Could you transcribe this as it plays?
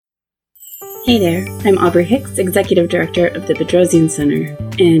Hey there, I'm Aubrey Hicks, Executive Director of the Bedrosian Center,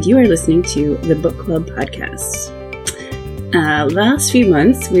 and you are listening to the Book Club Podcast. Last few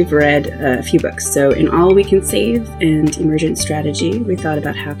months, we've read a few books. So in All We Can Save and Emergent Strategy, we thought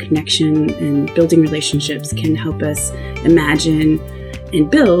about how connection and building relationships can help us imagine and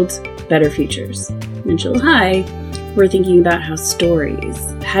build better futures. In July, we're thinking about how stories,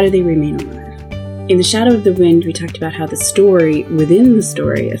 how do they remain alive? In The Shadow of the Wind, we talked about how the story within the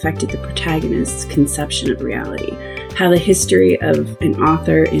story affected the protagonist's conception of reality, how the history of an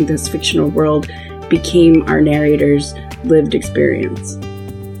author in this fictional world became our narrator's lived experience.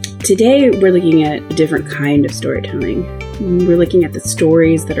 Today, we're looking at a different kind of storytelling. We're looking at the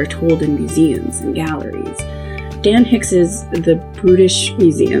stories that are told in museums and galleries. Dan Hicks's The Brutish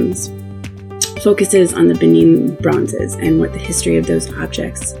Museums focuses on the Benin bronzes and what the history of those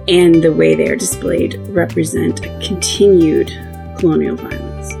objects and the way they are displayed represent a continued colonial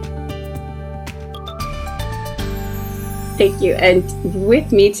violence. Thank you. And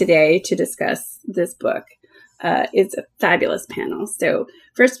with me today to discuss this book is a fabulous panel. So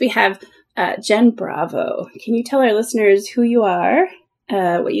first we have Jen Bravo. Can you tell our listeners who you are,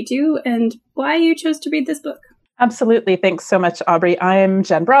 what you do, and why you chose to read this book? Absolutely. Thanks so much, Aubrey. I'm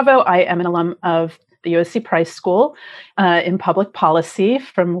Jen Bravo. I am an alum of the USC Price School in public policy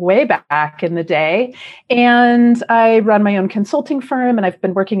from way back in the day. And I run my own consulting firm, and I've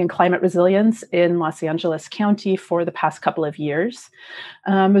been working in climate resilience in Los Angeles County for the past couple of years.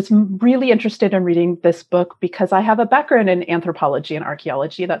 I was really interested in reading this book because I have a background in anthropology and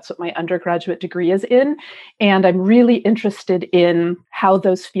archaeology. That's what my undergraduate degree is in. And I'm really interested in how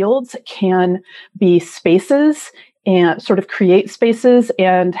those fields can be spaces and sort of create spaces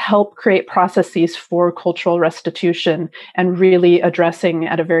and help create processes for cultural restitution and really addressing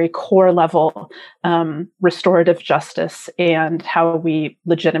at a very core level restorative justice and how we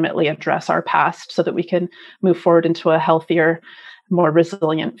legitimately address our past so that we can move forward into a healthier, more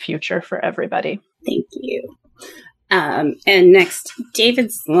resilient future for everybody. Thank you. And next,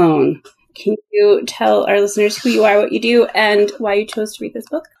 David Sloan. Can you tell our listeners who you are, what you do, and why you chose to read this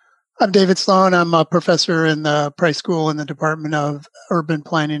book? I'm David Sloan. I'm a professor in the Price School in the Department of Urban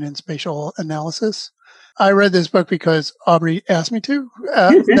Planning and Spatial Analysis. I read this book because Aubrey asked me to.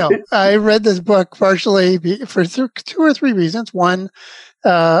 No, I read this book partially for two or three reasons. One,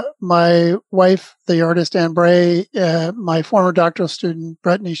 my wife, the artist Anne Bray, my former doctoral student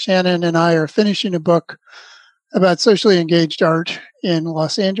Brittany Shannon, and I are finishing a book about socially engaged art in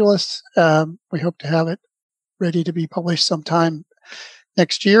Los Angeles. We hope to have it ready to be published sometime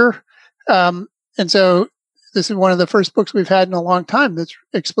next year. And so this is one of the first books we've had in a long time that's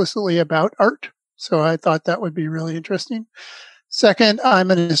explicitly about art. So I thought that would be really interesting. Second,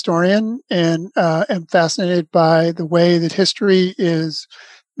 I'm an historian and am fascinated by the way that history is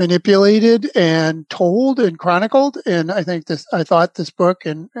manipulated and told and chronicled. And I thought this book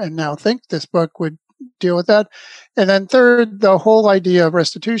and now think this book would deal with that. And then third, the whole idea of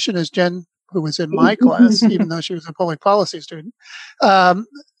restitution, as Jen, who was in my class, even though she was a public policy student,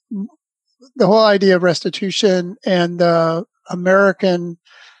 the whole idea of restitution and the American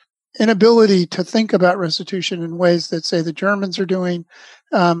inability to think about restitution in ways that, say, the Germans are doing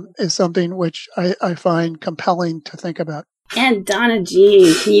is something which I find compelling to think about. And Donna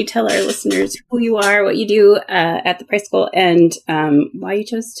Jean, can you tell our listeners who you are, what you do at the Price School, and why you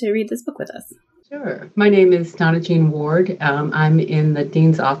chose to read this book with us? Sure. My name is Donna Jean Ward. I'm in the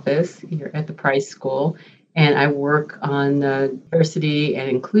Dean's office here at the Price School, and I work on diversity and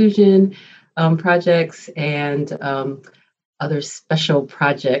inclusion projects and other special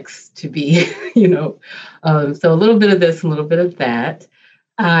projects to be, so a little bit of this, a little bit of that.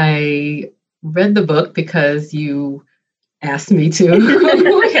 I read the book because you asked me to, and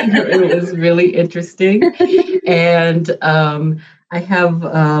it was really interesting. And I have,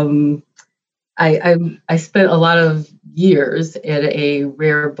 I spent a lot of years at a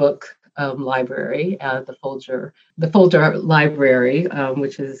rare book library, the Folger Library,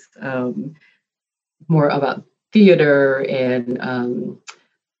 which is more about theater and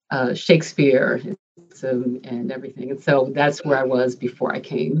Shakespeare and everything. And so that's where I was before I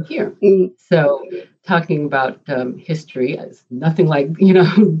came here. Mm-hmm. So talking about history is nothing like,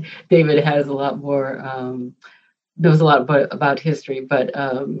 David has a lot more, knows a lot about history, but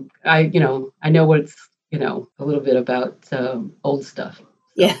I know what's, a little bit about old stuff.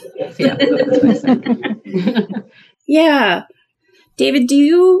 Yeah. Yeah. Yeah. David, do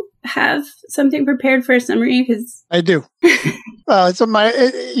you have something prepared for a summary? Because I do. It's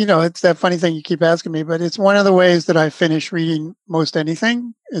that funny thing you keep asking me, but it's one of the ways that I finish reading most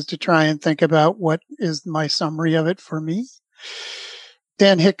anything is to try and think about what is my summary of it for me.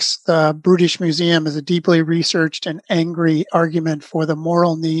 Dan Hicks' The Brutish Museum is a deeply researched and angry argument for the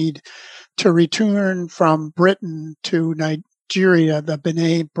moral need to return from Britain to Nigeria the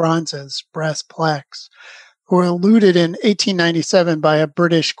Benin bronzes, brass plaques, who were looted in 1897 by a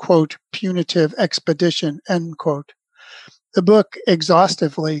British, quote, punitive expedition, end quote. The book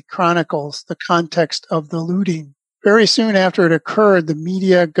exhaustively chronicles the context of the looting. Very soon after it occurred, the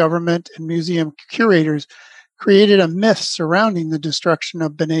media, government, and museum curators created a myth surrounding the destruction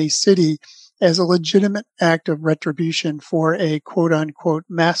of Benin City as a legitimate act of retribution for a quote-unquote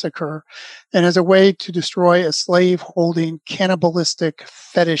massacre and as a way to destroy a slave-holding, cannibalistic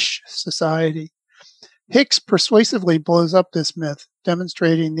fetish society. Hicks persuasively blows up this myth,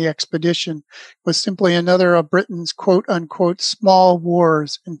 demonstrating the expedition was simply another of Britain's quote-unquote small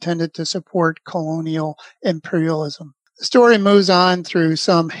wars intended to support colonial imperialism. The story moves on through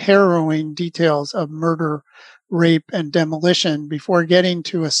some harrowing details of murder, rape, and demolition before getting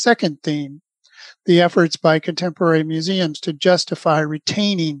to a second theme, the efforts by contemporary museums to justify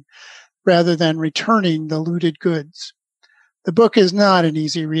retaining rather than returning the looted goods. The book is not an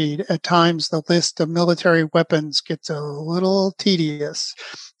easy read. At times, the list of military weapons gets a little tedious.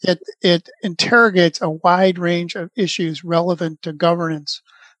 It interrogates a wide range of issues relevant to governance,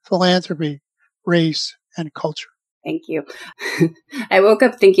 philanthropy, race, and culture. Thank you. I woke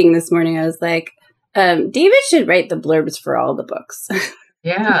up thinking this morning, I was like, David should write the blurbs for all the books.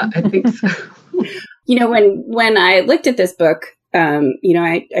 Yeah, I think so. When I looked at this book,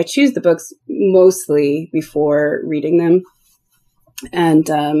 I choose the books mostly before reading them. And,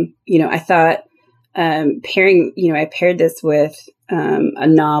 I thought, I paired this with a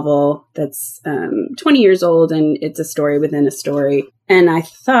novel that's 20 years old, and it's a story within a story. And I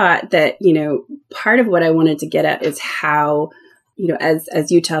thought that, part of what I wanted to get at is how,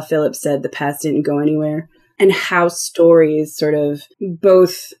 as Utah Phillips said, the past didn't go anywhere, and how stories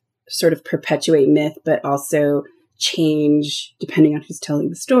both perpetuate myth, but also change depending on who's telling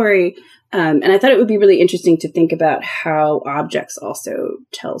the story. And I thought it would be really interesting to think about how objects also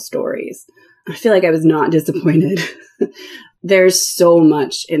tell stories. I feel like I was not disappointed. There's so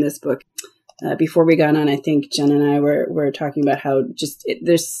much in this book. Before we got on, I think Jen and I were talking about how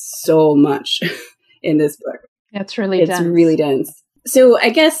there's so much in this book. It's really dense. It's really dense. So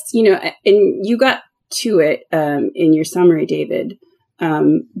I guess, and you got to it in your summary, David.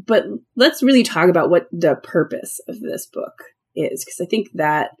 But let's really talk about what the purpose of this book is, because I think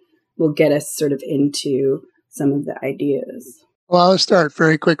that will get us into some of the ideas. Well, I'll start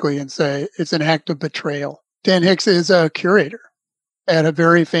very quickly and say it's an act of betrayal. Dan Hicks is a curator at a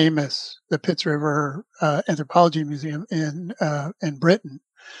very famous, the Pitts River Anthropology Museum in Britain.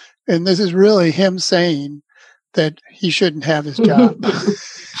 And this is really him saying that he shouldn't have his job,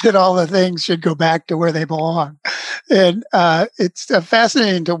 that all the things should go back to where they belong. And it's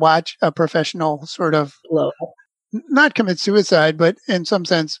fascinating to watch a professional not commit suicide, but in some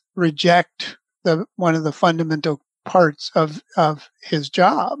sense reject one of the fundamental parts of his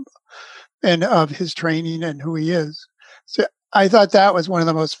job and of his training and who he is. So I thought that was one of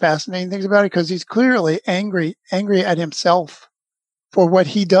the most fascinating things about it, because he's clearly angry at himself for what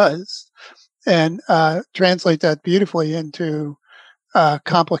he does, and translate that beautifully into a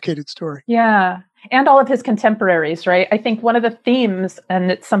complicated story. Yeah. And all of his contemporaries, right? I think one of the themes,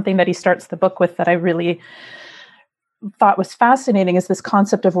 and it's something that he starts the book with that I really thought was fascinating, is this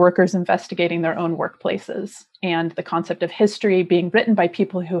concept of workers investigating their own workplaces, and the concept of history being written by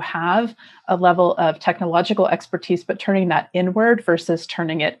people who have a level of technological expertise, but turning that inward versus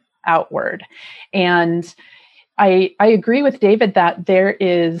turning it outward. And I agree with David that there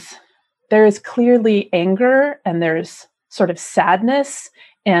is clearly anger, and there's sadness,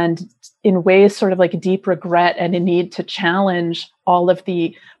 and in ways deep regret, and a need to challenge all of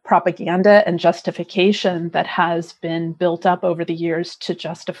the propaganda and justification that has been built up over the years to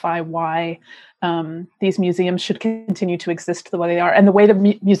justify why these museums should continue to exist the way they are, and the way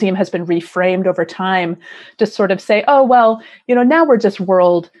the museum has been reframed over time to say, oh, well, now we're just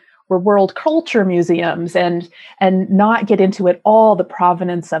world culture museums, and not get into it all, the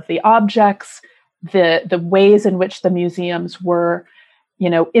provenance of the objects, the ways in which the museums were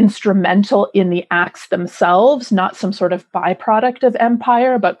instrumental in the acts themselves, not some sort of byproduct of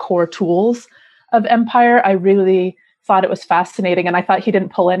empire, but core tools of empire. I really thought it was fascinating, and I thought he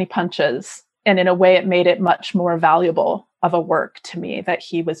didn't pull any punches. And in a way, it made it much more valuable of a work to me that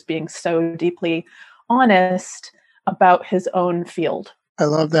he was being so deeply honest about his own field. I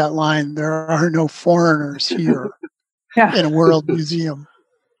love that line. There are no foreigners here Yeah. in a world museum.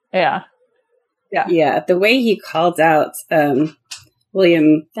 Yeah. Yeah. The way he called out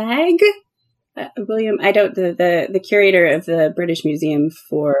William Fagg, William, I don't, the curator of the British Museum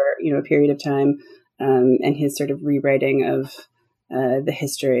for, a period of time, and his sort of rewriting of the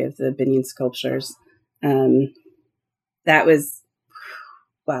history of the Benin sculptures. That was,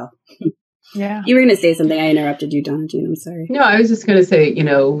 wow. Yeah. You were going to say something. I interrupted you, Donna Jean. I'm sorry. No, I was just going to say,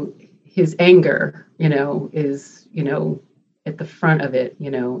 his anger, is, at the front of it,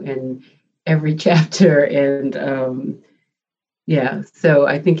 in every chapter. And so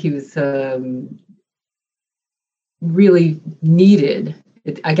I think he was really needed.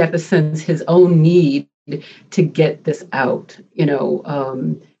 I got the sense his own need to get this out,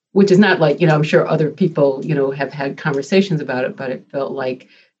 which is not like, I'm sure other people, have had conversations about it, but it felt like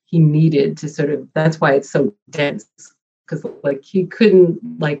he needed to sort of, that's why it's so dense, because like he couldn't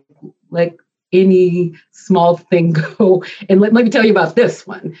like let any small thing go and let me tell you about this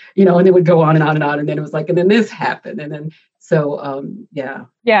one, and it would go on and on and on. And then it was like, and then this happened. And then, so, yeah.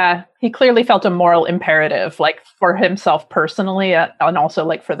 Yeah. He clearly felt a moral imperative, like for himself personally, and also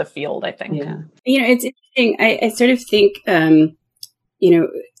like for the field, I think. Yeah. It's interesting. I sort of think,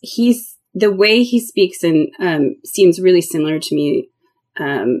 he's, the way he speaks and seems really similar to me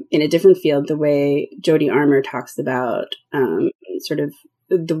in a different field, the way Jody Armour talks about sort of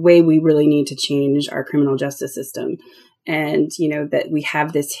the way we really need to change our criminal justice system. And, that we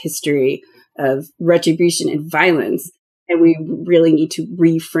have this history of retribution and violence, and we really need to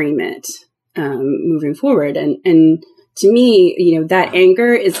reframe it moving forward. And to me, that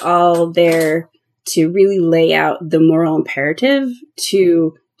anger is all there to really lay out the moral imperative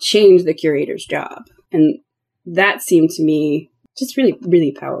to change the curator's job. And that seemed to me just really,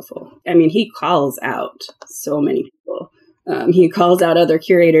 really powerful. I mean, he calls out so many people. He calls out other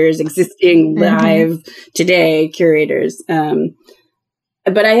curators, existing live today curators.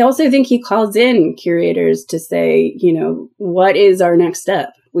 But I also think he calls in curators to say, what is our next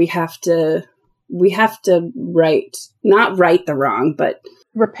step? We have to not right the wrong, but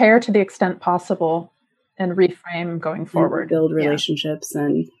repair to the extent possible and reframe going forward. Build relationships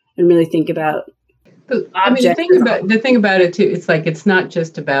and really think about. I mean, the thing about it too, it's like it's not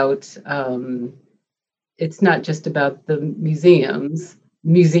just about the museums,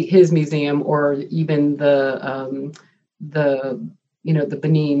 his museum, or even the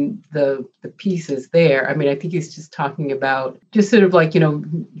Benin, the pieces there. I mean, I think he's just talking about just sort of like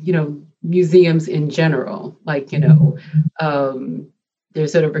museums in general, like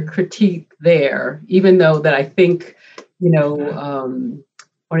there's sort of a critique there, even though that I think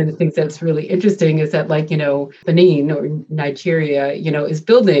one of the things that's really interesting is that Benin or Nigeria, is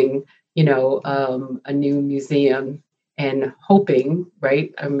building, a new museum and hoping,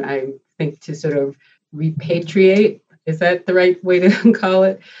 right? I think to sort of repatriate, is that the right way to call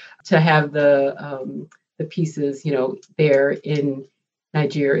it? To have the pieces, there in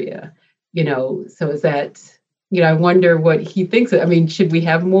Nigeria, so is that, I wonder what he thinks. I mean, should we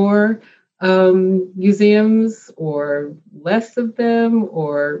have more museums or less of them,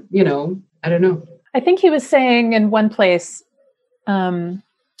 or I don't know. I think he was saying in one place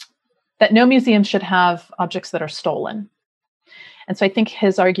that no museum should have objects that are stolen. And so I think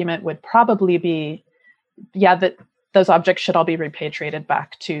his argument would probably be, that those objects should all be repatriated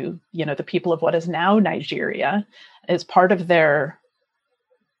back to, the people of what is now Nigeria, as part of their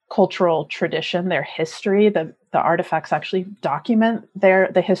cultural tradition, their history. The artifacts actually document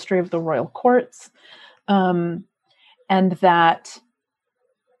the history of the royal courts. And that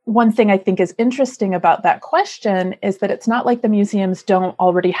one thing I think is interesting about that question is that it's not like the museums don't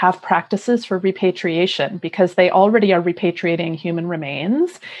already have practices for repatriation, because they already are repatriating human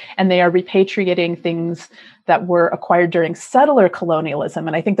remains, and they are repatriating things that were acquired during settler colonialism.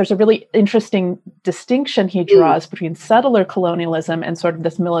 And I think there's a really interesting distinction he draws between settler colonialism and sort of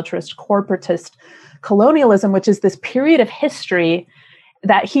this militarist corporatist colonialism, which is this period of history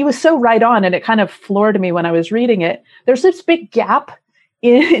that he was so right on. And it kind of floored me when I was reading it. There's this big gap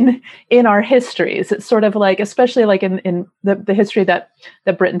in our histories. It's sort of like, especially like in the history that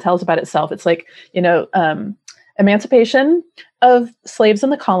Britain tells about itself, it's like, emancipation of slaves in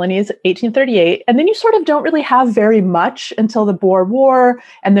the colonies, 1838. And then you sort of don't really have very much until the Boer War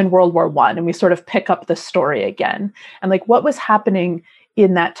and then World War I. And we sort of pick up the story again. And like what was happening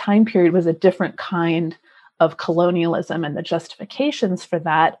in that time period was a different kind of colonialism and the justifications for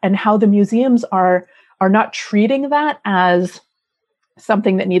that, and how the museums are not treating that as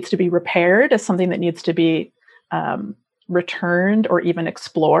something that needs to be repaired, as something that needs to be returned or even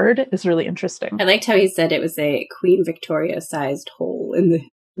explored, is really interesting. I liked how he said it was a Queen Victoria-sized hole in the...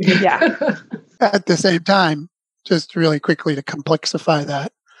 Yeah. At the same time, just really quickly to complexify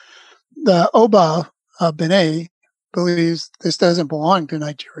that, the Oba of Benin believes this doesn't belong to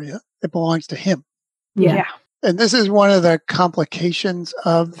Nigeria. It belongs to him. Yeah. And this is one of the complications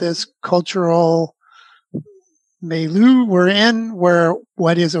of this cultural milieu we're in, where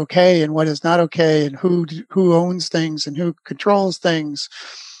what is okay and what is not okay, and who owns things and who controls things,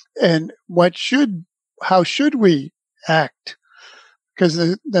 and how should we act?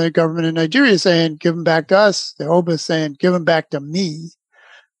 Because the government in Nigeria is saying, give them back to us. The Oba is saying, give them back to me.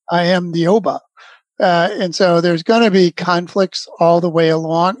 I am the Oba. And so there's going to be conflicts all the way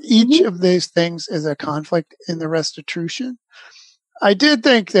along. Each of these things is a conflict in the restitution. I did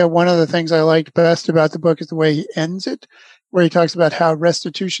think that one of the things I liked best about the book is the way he ends it, where he talks about how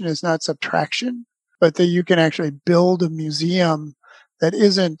restitution is not subtraction, but that you can actually build a museum that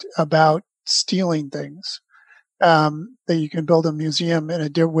isn't about stealing things, that you can build a museum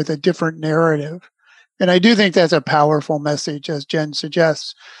with a different narrative. And I do think that's a powerful message, as Jen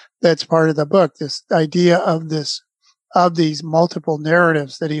suggests. That's part of the book, this idea of these multiple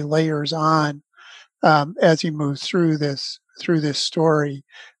narratives that he layers on as he moves through this story,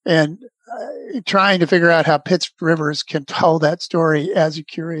 and trying to figure out how Pitts Rivers can tell that story as a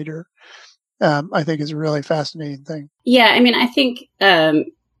curator, I think is a really fascinating thing. Yeah, I mean, I think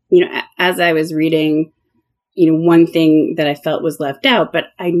as I was reading, one thing that I felt was left out, but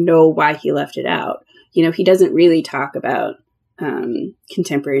I know why he left it out. He doesn't really talk about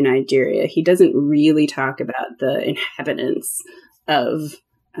contemporary Nigeria. He doesn't really talk about the inhabitants of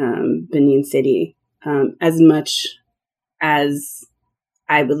Benin City as much as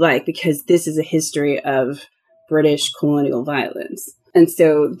I would like, because this is a history of British colonial violence. And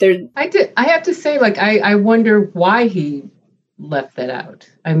so I have to say, I wonder why he left that out.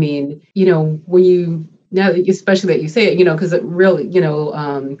 I mean, especially that you say it, because it really,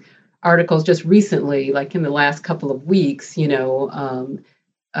 articles just recently, like in the last couple of weeks,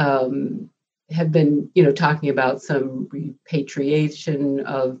 have been, talking about some repatriation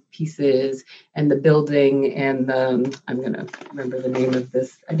of pieces and the building and I'm going to remember the name of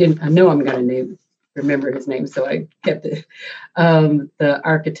this. I know I'm going to remember his name, so I kept it. The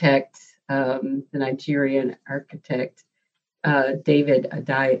architect, the Nigerian architect, David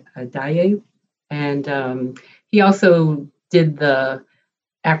Adaye, and he also did the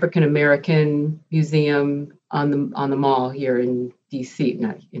African American Museum on the mall here in DC,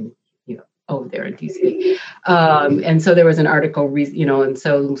 not in over there in DC. And so there was an article, and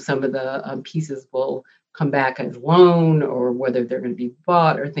so some of the pieces will come back as loan, or whether they're going to be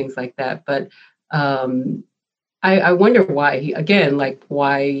bought or things like that. But I wonder why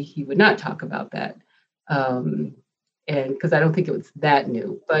he would not talk about that. And because I don't think it was that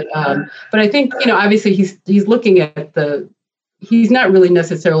new, but I think, obviously he's looking at he's not really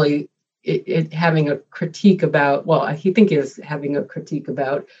necessarily having a critique about, I think is having a critique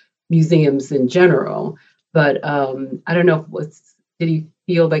about museums in general, but I don't know did he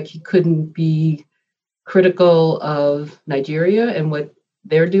feel like he couldn't be critical of Nigeria and what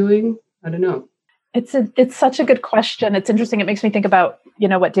they're doing? I don't know. It's such a good question. It's interesting. It makes me think about,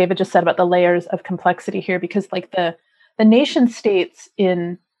 what David just said about the layers of complexity here, because the nation states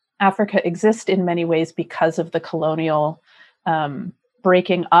in Africa exist in many ways because of the colonial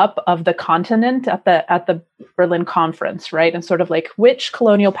breaking up of the continent at the Berlin Conference, right? And sort of like which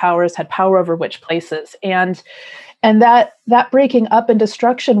colonial powers had power over which places, and that breaking up and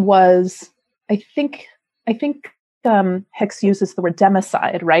destruction was, I think Hicks uses the word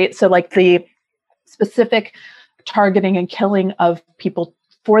democide, right? So like the specific targeting and killing of people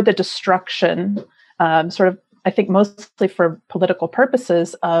for the destruction, sort of, I think mostly for political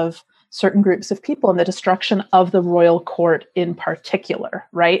purposes, of certain groups of people, and the destruction of the royal court in particular,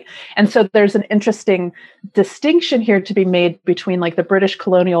 right? And so there's an interesting distinction here to be made between like the British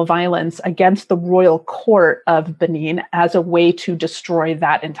colonial violence against the royal court of Benin as a way to destroy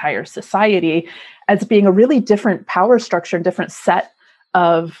that entire society, as being a really different power structure, different set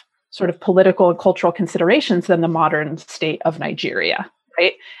of sort of political and cultural considerations than the modern state of Nigeria,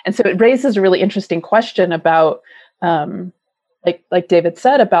 right? And so it raises a really interesting question about like David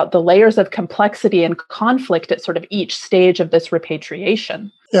said, about the layers of complexity and conflict at sort of each stage of this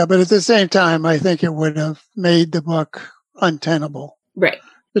repatriation. Yeah, but at the same time, I think it would have made the book untenable. Right.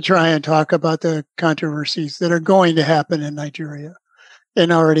 To try and talk about the controversies that are going to happen in Nigeria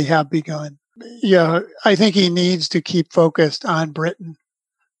and already have begun. Yeah, I think he needs to keep focused on Britain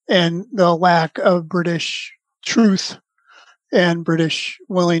and the lack of British truth and British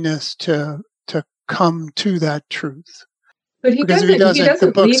willingness to come to that truth. But he doesn't leave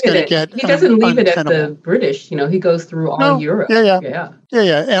it at the British. He goes through all Europe. Yeah.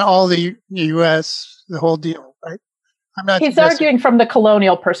 And all the U.S., the whole deal, right? I'm not. He's arguing from the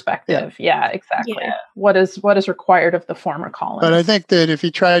colonial perspective. Yeah, exactly. Yeah. What is required of the former colonies? But I think that if he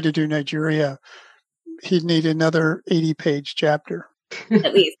tried to do Nigeria, he'd need another 80-page chapter.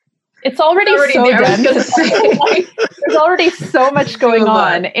 At least. It's already so there, I was dense. gonna say. There's already so much going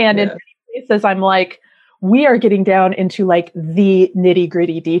on. And in many cases, I'm like, we are getting down into like the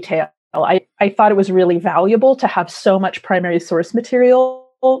nitty-gritty detail. I thought it was really valuable to have so much primary source material,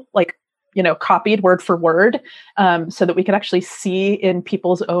 like, copied word for word, so that we could actually see in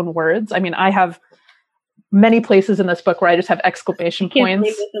people's own words. I mean, I have many places in this book where I just have exclamation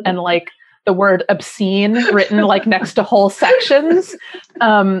points and like the word obscene written like next to whole sections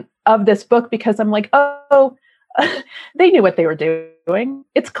of this book, because I'm like, oh, they knew what they were doing.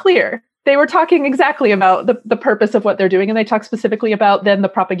 It's clear. They were talking exactly about the purpose of what they're doing. And they talk specifically about then the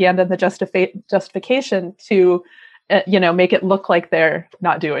propaganda and the justification to, make it look like they're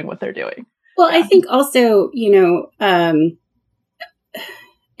not doing what they're doing. Well, I think also, I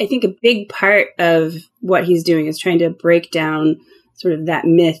think a big part of what he's doing is trying to break down sort of that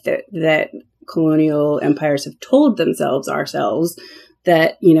myth that colonial empires have told ourselves,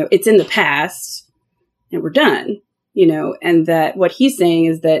 that, it's in the past and we're done. And that what he's saying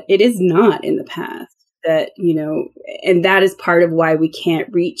is that it is not in the past, that, and that is part of why we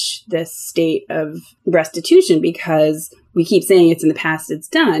can't reach this state of restitution, because we keep saying it's in the past, it's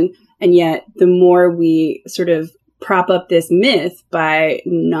done. And yet the more we sort of prop up this myth by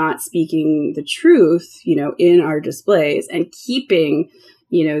not speaking the truth, in our displays and keeping,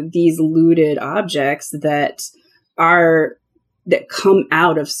 these looted objects that come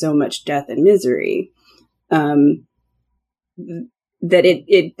out of so much death and misery, that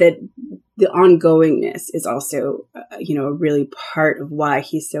the ongoingness is also, a really part of why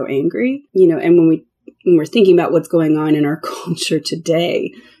he's so angry, and when we're thinking about what's going on in our culture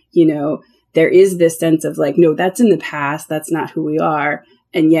today, there is this sense of like, no, that's in the past. That's not who we are.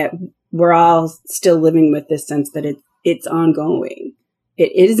 And yet we're all still living with this sense that it's ongoing.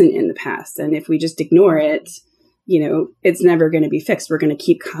 It isn't in the past. And if we just ignore it, it's never going to be fixed. We're going to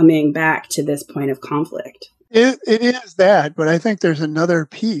keep coming back to this point of conflict. It is that, but I think there's another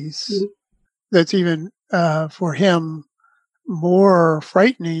piece that's even for him more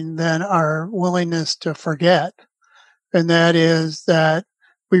frightening than our willingness to forget. And that is that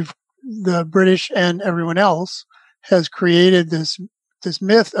the British and everyone else has created this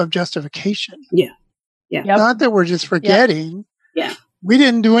myth of justification. Yeah. Yeah. Yep. Not that we're just forgetting. Yeah. We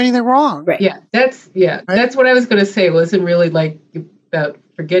didn't do anything wrong. Right. Yeah. That's what I was going to say. It wasn't really like about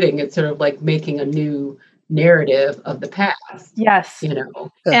forgetting. It's sort of like making a new narrative of the past. Yes. And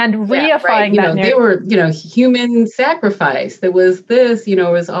reifying that narrative. They were, human sacrifice. There was this, it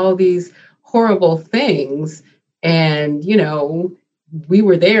was all these horrible things. And, we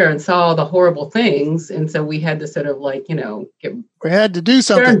were there and saw the horrible things. And so we had to sort of like, we had to do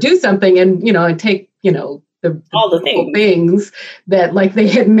something. And, and take, all the things that like they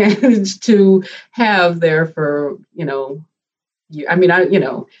had managed to have there for,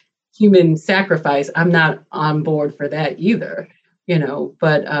 human sacrifice. I'm not on board for that either,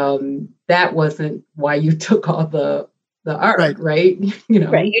 but that wasn't why you took all the art, right? Right.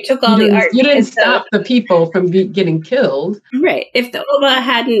 You took all the art. You didn't stop the people from getting killed. Right. If the Oba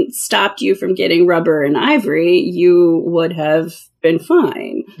hadn't stopped you from getting rubber and ivory, you would have been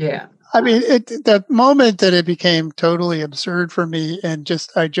fine. Yeah. I mean, the moment that it became totally absurd for me, and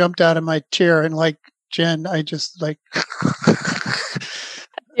I jumped out of my chair, and like Jen, I just like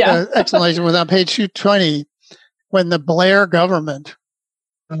explanation was on page 220 when the Blair government,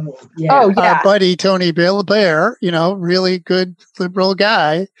 our buddy Tony Blair, really good liberal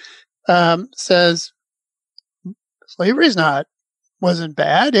guy, says slavery wasn't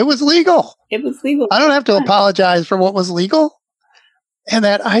bad. It was legal. It was legal. I don't have to apologize for what was legal. And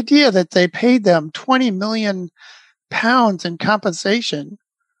that idea that they paid them 20 million pounds in compensation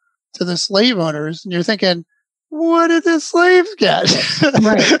to the slave owners, and you're thinking, what did the slaves get?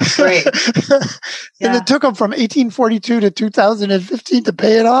 Right. And it took them from 1842 to 2015 to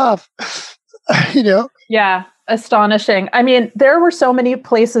pay it off. Yeah, astonishing. I mean, there were so many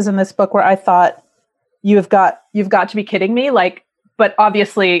places in this book where I thought, you've got to be kidding me. Like, but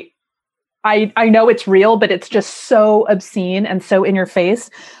obviously, I know it's real, but it's just so obscene and so in your face.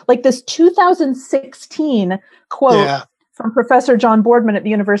 Like this 2016 quote from Professor John Boardman at the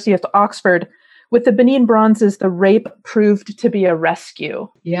University of Oxford: "With the Benin bronzes, the rape proved to be a rescue."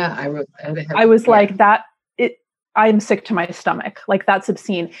 Yeah, I wrote that. I was like, I'm sick to my stomach. Like, that's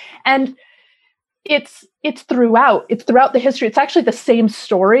obscene. And it's throughout the history. It's actually the same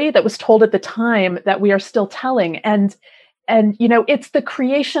story that was told at the time that we are still telling. And it's the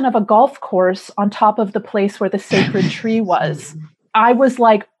creation of a golf course on top of the place where the sacred tree was. I was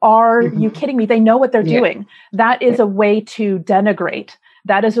like, are you kidding me? They know what they're doing. That is a way to denigrate.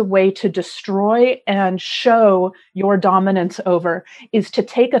 That is a way to destroy and show your dominance over, is to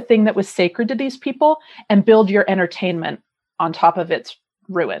take a thing that was sacred to these people and build your entertainment on top of its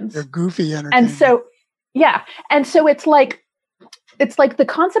ruins. They're goofy entertainment. And so, it's like the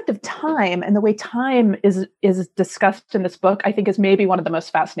concept of time and the way time is discussed in this book, I think is maybe one of the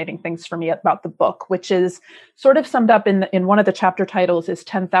most fascinating things for me about the book, which is sort of summed up in one of the chapter titles is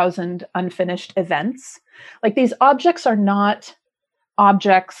 10,000 Unfinished Events. Like, these objects are not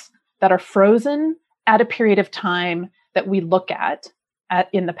objects that are frozen at a period of time that we look at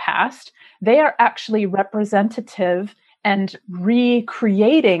in the past. They are actually representative and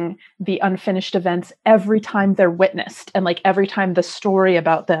recreating the unfinished events every time they're witnessed, and like every time the story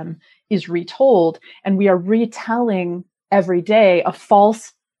about them is retold. And we are retelling every day a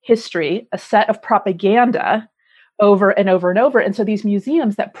false history, a set of propaganda over and over and over. And so these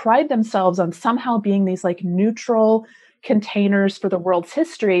museums that pride themselves on somehow being these like neutral containers for the world's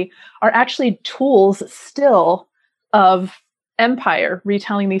history are actually tools still of empire,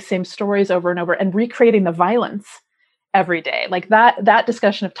 retelling these same stories over and over and recreating the violence every day. Like that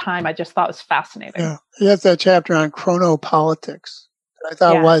discussion of time, I just thought was fascinating. Yeah, he has that chapter on chronopolitics that I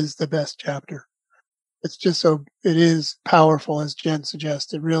thought was the best chapter. It's just it is powerful, as Jen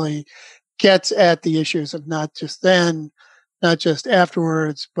suggests. It really gets at the issues of not just then, not just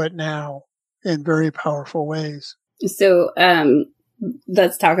afterwards, but now in very powerful ways. So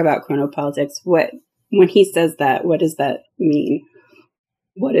let's talk about chronopolitics. When he says that, what does that mean?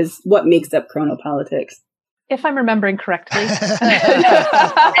 What makes up chronopolitics? If I'm remembering correctly,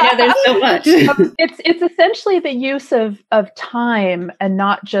 I know there's so much. It's essentially the use of time and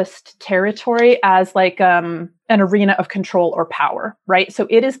not just territory as like an arena of control or power, right? So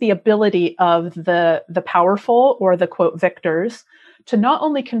it is the ability of the powerful, or the quote victors, to not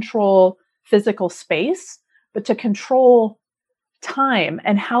only control physical space, but to control time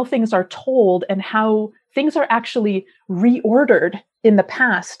and how things are told and how things are actually reordered in the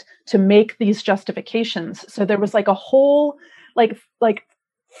past to make these justifications. So there was like a whole like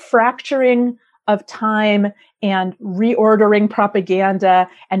fracturing of time and reordering propaganda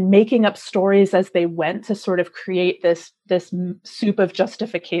and making up stories as they went to sort of create this soup of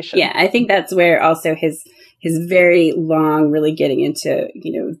justification. Yeah, I think that's where also his very long, really getting into,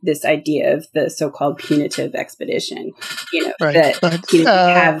 this idea of the so-called punitive expedition, right.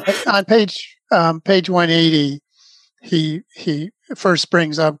 On page 180, he first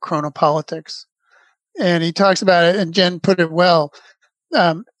brings up chronopolitics, and he talks about it, and Jen put it well.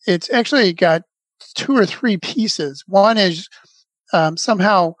 It's actually got 2 or 3 pieces. One is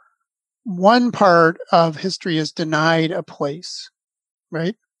somehow one part of history is denied a place,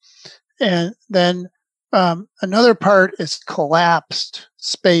 right? And then another part is collapsed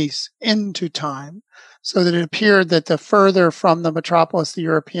space into time, so that it appeared that the further from the metropolis the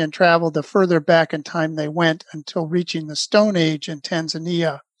European traveled, the further back in time they went until reaching the Stone Age in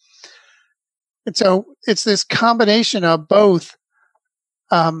Tanzania. And so it's this combination of both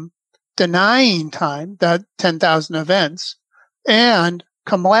denying time, that 10,000 events, and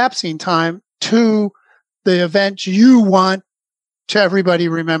collapsing time to the event you want to everybody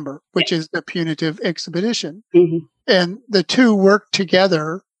remember, which is the punitive expedition. Mm-hmm. And the two work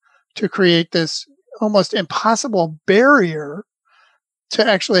together to create this almost impossible barrier to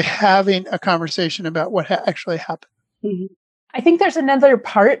actually having a conversation about what actually happened. Mm-hmm. I think there's another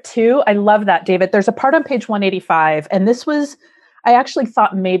part too. I love that, David. There's a part on page 185, and I actually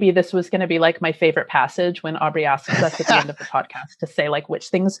thought maybe this was going to be like my favorite passage when Aubrey asks us at the end of the podcast to say like which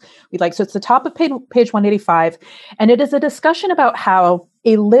things we like. So it's the top of page 185, and it is a discussion about how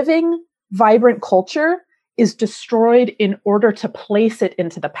a living, vibrant culture is destroyed in order to place it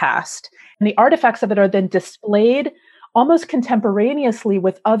into the past. And the artifacts of it are then displayed almost contemporaneously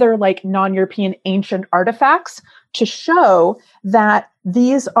with other like non-European ancient artifacts to show that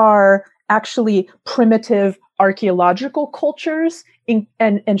these are actually primitive archaeological cultures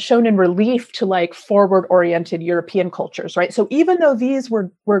and shown in relief to like forward-oriented European cultures, right? So even though these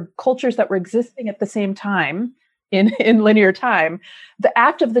were cultures that were existing at the same time in linear time, the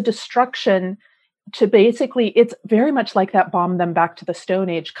act of the destruction to basically, it's very much like that bomb them back to the Stone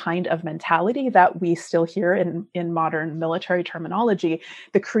Age kind of mentality that we still hear in modern military terminology.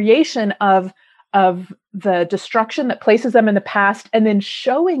 The creation of the destruction that places them in the past and then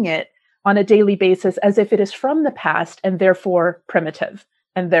showing it on a daily basis as if it is from the past and therefore primitive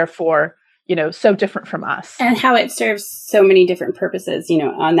and therefore so different from us. And how it serves so many different purposes.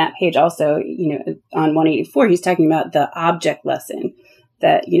 On that page also, on 184, he's talking about the object lesson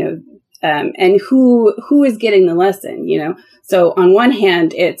that, and who is getting the lesson, So on one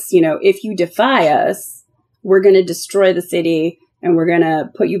hand, it's, if you defy us, we're going to destroy the city and we're going to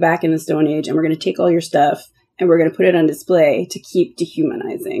put you back in the Stone Age and we're going to take all your stuff and we're going to put it on display to keep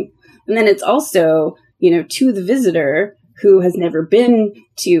dehumanizing. And then it's also, to the visitor who has never been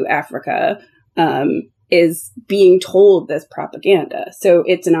to Africa, is being told this propaganda. So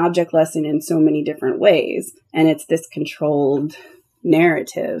it's an object lesson in so many different ways. And it's this controlled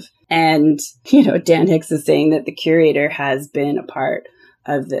narrative. And, Dan Hicks is saying that the curator has been a part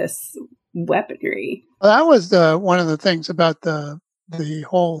of this weaponry. Well, that was one of the things about the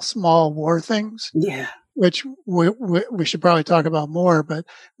whole small war things. Yeah. Which we should probably talk about more. But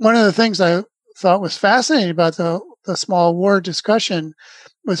one of the things I thought was fascinating about the small war discussion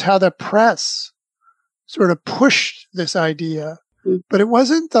was how the press sort of pushed this idea. But it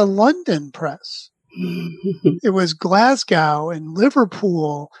wasn't the London press. It was Glasgow and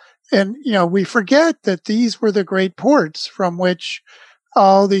Liverpool. And, we forget that these were the great ports from which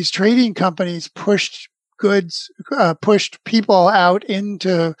all these trading companies pushed goods, pushed people out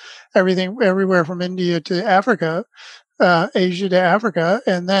into everywhere from India to Africa, Asia to Africa,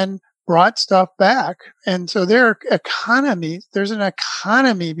 and then brought stuff back. And so there's an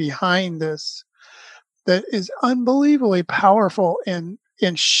economy behind this that is unbelievably powerful in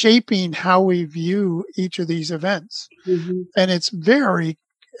shaping how we view each of these events. Mm-hmm. And it's very,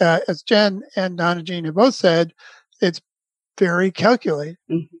 as Jen and Donna Jean have both said, it's very calculated.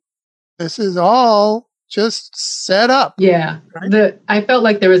 Mm-hmm. This is all just set up. Yeah. Right? I felt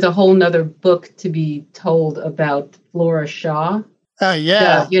like there was a whole nother book to be told about Flora Shaw.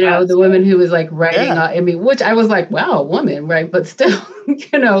 Yeah. The woman who was like writing, which I was like, wow, woman, right? But still,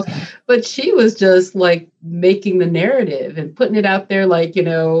 but she was just like making the narrative and putting it out there, like,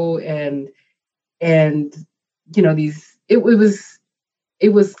 and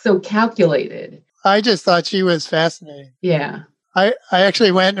it was so calculated. I just thought she was fascinating. Yeah. I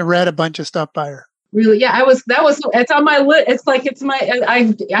actually went and read a bunch of stuff by her. Really? Yeah, it's on my list. It's like,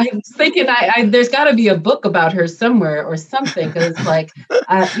 I'm thinking there's got to be a book about her somewhere or something. Cause it's like,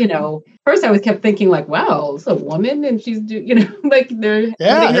 first I kept thinking like, wow, it's a woman and she's, like they're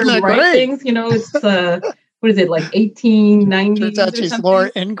writing right things, it's, what is it, like 1890s? Turns out she's something?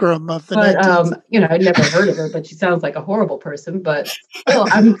 Laura Ingraham of the 19th. I'd never heard of her, but she sounds like a horrible person, but still,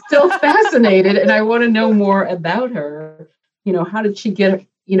 I'm still fascinated and I want to know more about her. How did she get,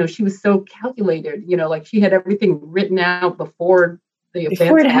 she was so calculated, like she had everything written out before the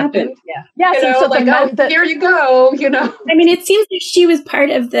event happened. Yeah. Yeah. So like, here you go, it seems like she was part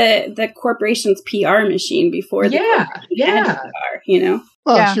of the corporation's PR machine before the PR,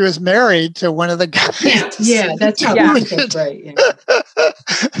 Well, she was married to one of the guys. Yeah, that's how that's right. Yeah.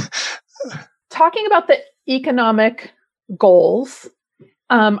 Talking about the economic goals,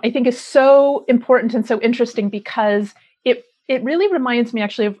 I think is so important and so interesting because it really reminds me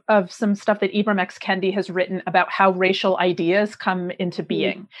actually of some stuff that Ibram X. Kendi has written about how racial ideas come into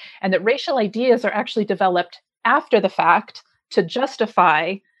being, and that racial ideas are actually developed after the fact to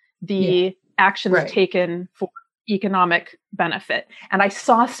justify the actions taken for economic benefit. And I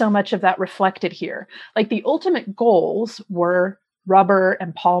saw so much of that reflected here. Like the ultimate goals were rubber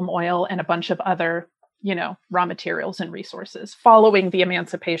and palm oil and a bunch of other, raw materials and resources following the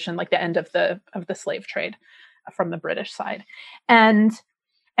emancipation, like the end of the slave trade from the British side. And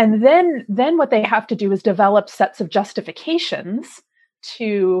then what they have to do is develop sets of justifications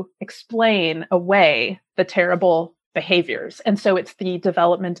to explain away the terrible behaviors. And so it's the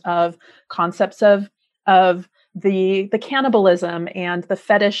development of concepts of the cannibalism and the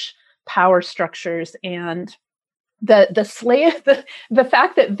fetish power structures and the slave, the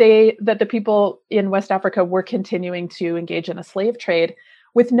fact that the people in West Africa were continuing to engage in a slave trade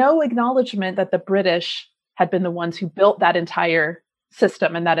with no acknowledgement that the British had been the ones who built that entire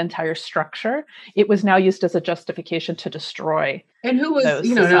system and that entire structure. It was now used as a justification to destroy. And who was,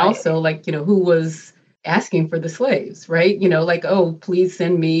 and also like, who was asking for the slaves, right? Like, oh, please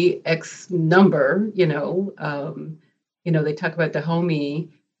send me X number, they talk about Dahomey,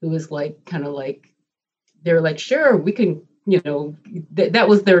 who was like, kind of like, they're like, sure, we can, that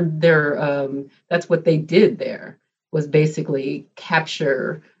was their that's what they did there, was basically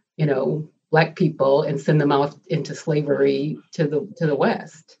capture, Black people and send them out into slavery to the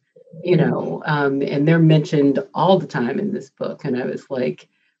West, and they're mentioned all the time in this book. And I was like,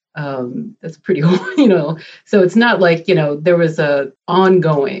 That's pretty, so it's not like, there was a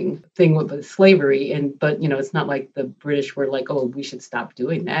ongoing thing with slavery, but it's not like the British were like, oh, we should stop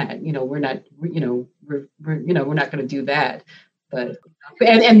doing that. We're not, we're not going to do that. But,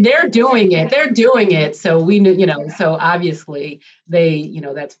 and they're doing it. So we knew, so obviously they,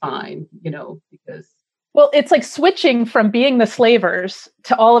 that's fine, because. Well, it's like switching from being the slavers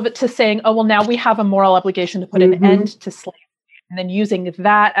to all of it to saying, oh, well, now we have a moral obligation to put an end to slavery. And then using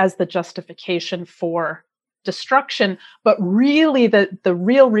that as the justification for destruction. But really, the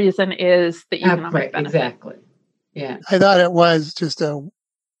real reason is the economic benefit. Exactly. Yeah. I thought it was just an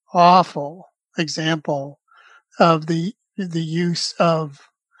awful example of the use of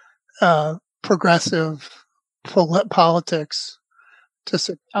progressive politics to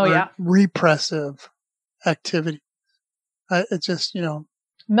support repressive activity. It's just,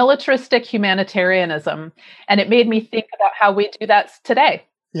 militaristic humanitarianism. And it made me think about how we do that today.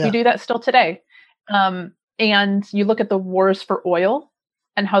 Yeah. We do that still today. And you look at the wars for oil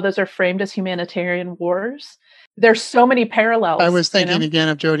and how those are framed as humanitarian wars. There's so many parallels. I was thinking again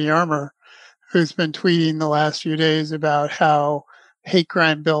of Jody Armour, who's been tweeting the last few days about how hate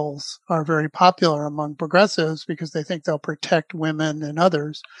crime bills are very popular among progressives because they think they'll protect women and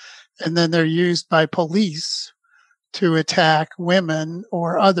others. And then they're used by police to attack women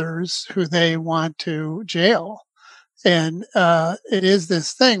or others who they want to jail. And it is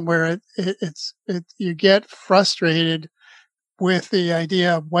this thing where you get frustrated with the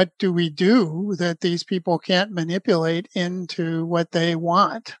idea of what do we do that these people can't manipulate into what they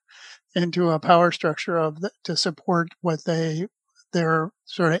want, into a power structure to support what their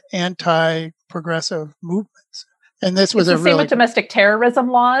sort of anti-progressive movements. And this was the same with domestic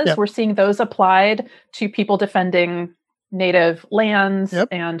terrorism laws. Yep. We're seeing those applied to people defending native lands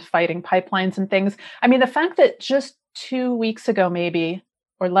and fighting pipelines and things. I mean, the fact that just 2 weeks ago, maybe,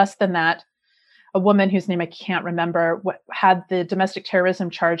 or less than that, a woman whose name I can't remember had the domestic terrorism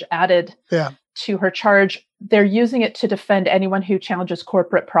charge added to her charge. They're using it to defend anyone who challenges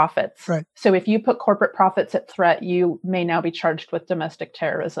corporate profits. Right. So if you put corporate profits at threat, you may now be charged with domestic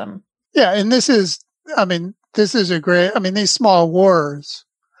terrorism. Yeah. And this is these small wars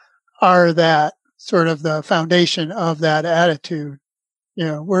are that sort of the foundation of that attitude.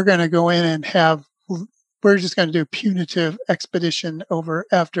 We're going to go in and we're just going to do punitive expedition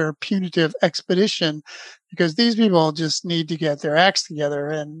after punitive expedition because these people just need to get their acts together.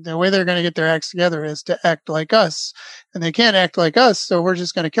 And the way they're going to get their acts together is to act like us. And they can't act like us, so we're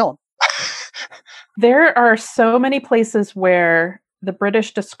just going to kill them. There are so many places where the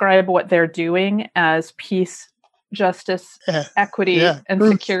British describe what they're doing as peace, justice, equity, and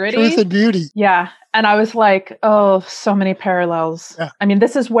security. Truth and beauty. Yeah. And I was like, oh, so many parallels. Yeah. I mean,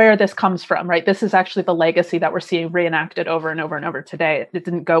 this is where this comes from, right? This is actually the legacy that we're seeing reenacted over and over and over today. It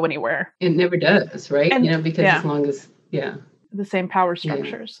didn't go anywhere. It never does, right? And, because as long as, the same power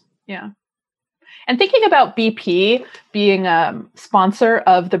structures. Yeah. And thinking about BP being a sponsor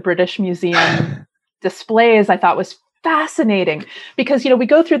of the British Museum displays, I thought was fascinating because, we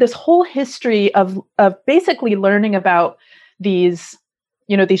go through this whole history of basically learning about these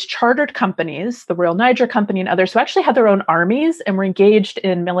chartered companies, the Royal Niger Company and others who actually had their own armies and were engaged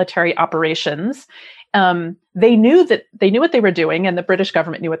in military operations. They knew what they were doing, and the British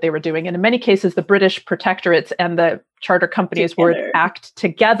government knew what they were doing. And in many cases, the British protectorates and the charter companies would act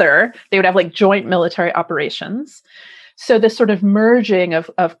together. They would have like joint military operations. So this sort of merging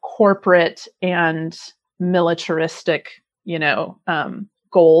of corporate and militaristic,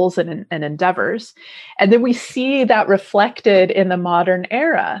 goals and endeavors. And then we see that reflected in the modern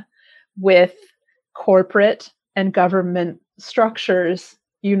era with corporate and government structures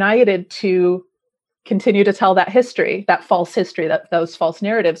united to continue to tell that history, that false history, those false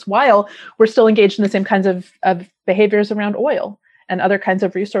narratives, while we're still engaged in the same kinds of behaviors around oil and other kinds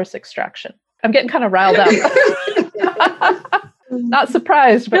of resource extraction. I'm getting kind of riled up. Not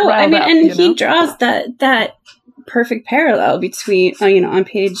surprised, but riled up. And he draws that perfect parallel between, on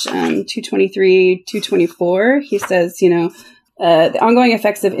page 223, 224, he says, the ongoing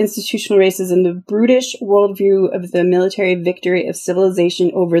effects of institutional racism, the brutish worldview of the military victory of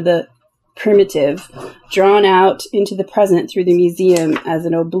civilization over the primitive, drawn out into the present through the museum as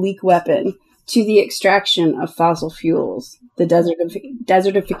an oblique weapon to the extraction of fossil fuels, the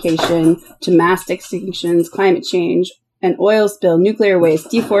desertification to mass extinctions, climate change, an oil spill, nuclear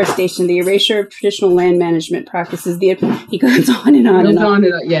waste, deforestation, the erasure of traditional land management practices. He goes on and on and on.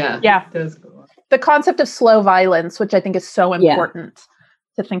 Yeah. The concept of slow violence, which I think is so important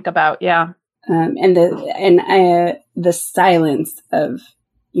to think about. Yeah. And the silence of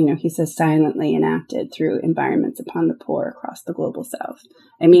he says, silently enacted through environments upon the poor across the global South.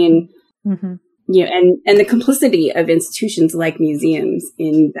 I mean, and the complicity of institutions like museums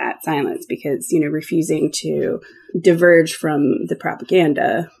in that silence, because, refusing to diverge from the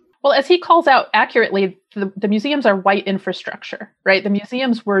propaganda. Well, as he calls out accurately, the museums are white infrastructure, right? The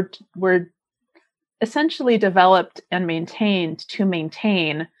museums were essentially developed and maintained to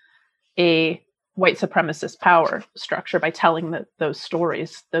maintain a white supremacist power structure by telling those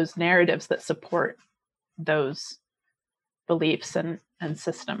stories, those narratives that support those beliefs and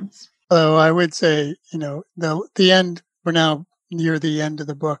systems. Although I would say, the end, we're now near the end of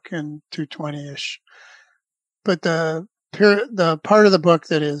the book in 220-ish. But the part of the book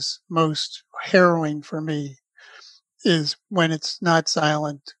that is most harrowing for me is when it's not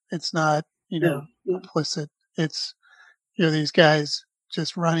silent, it's not, implicit. It's, these guys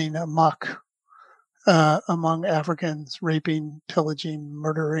just running amok among Africans, raping, pillaging,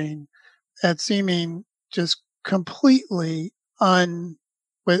 murdering, at seeming just completely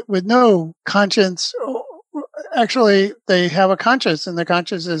with no conscience. Actually, they have a conscience, and the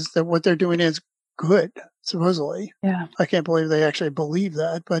conscience is that what they're doing is good, supposedly. Yeah. I can't believe they actually believe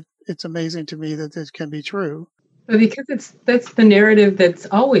that, but it's amazing to me that this can be true. But because that's the narrative that's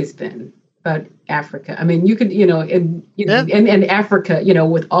always been about Africa. I mean, you could, and Africa,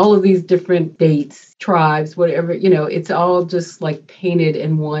 with all of these different dates, tribes, whatever, it's all just like painted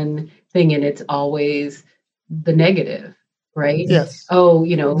in one thing, and it's always the negative, right? Yes. Oh,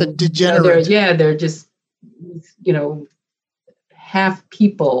 the degenerate. They're just, half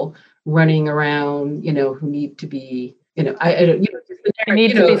people running around, who need to be, need to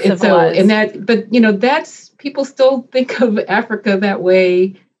be civilized. That's, people still think of Africa that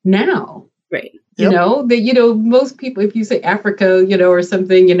way now. Right. That, most people, if you say Africa, or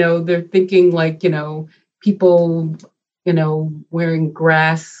something, they're thinking like, people, wearing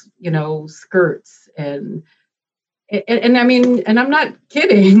grass, skirts and I mean, and I'm not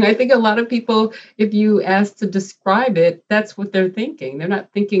kidding. I think a lot of people, if you ask to describe it, that's what they're thinking. They're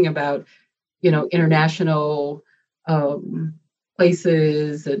not thinking about, international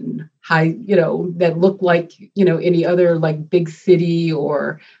places and high, that look like, any other like big city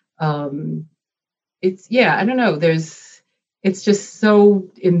or it's, I don't know. It's just so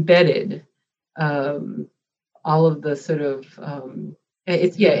embedded. All of the sort of, and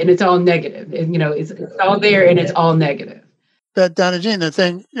it's all negative, and it's all there, and it's all negative. But Donna Jean, the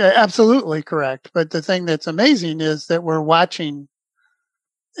thing, absolutely correct. But the thing that's amazing is that we're watching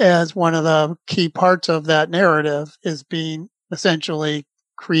as one of the key parts of that narrative is being essentially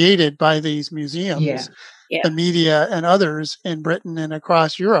created by these museums, the media, and others in Britain and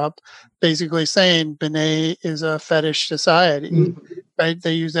across Europe, basically saying Benet is a fetish society. Right?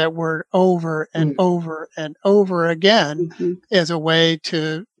 They use that word over and over and over again as a way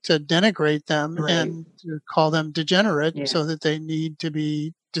to denigrate them and to call them degenerate so that they need to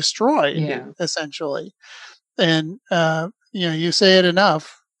be destroyed, essentially. And, you say it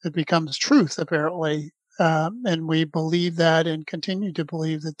enough, it becomes truth, apparently. And we believe that and continue to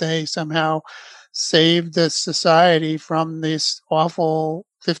believe that they somehow saved this society from this awful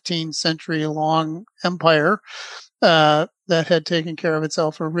 15th century long empire that had taken care of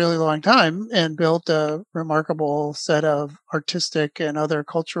itself for a really long time and built a remarkable set of artistic and other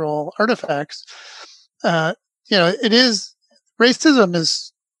cultural artifacts. Racism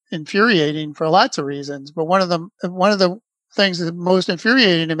is infuriating for lots of reasons, but one of the things that's most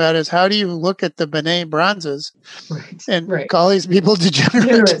infuriating about it is how do you look at the Benet bronzes and call these people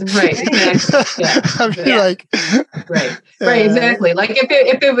degenerate? Right, exactly. Exactly. Like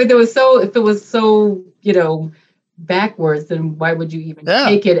if it was so backwards, then why would you even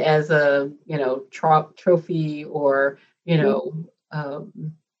take it as a trophy or and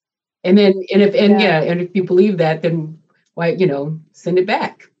if you believe that, then why send it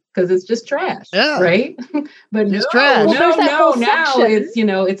back because it's just trash, right? But it's trash. Now it's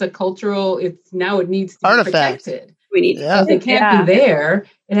it's a cultural. Now it needs to be protected. We need it can't be there.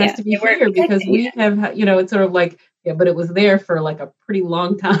 It has to be here because we have it's sort of like but it was there for like a pretty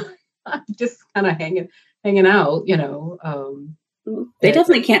long time, just kind of hanging out, They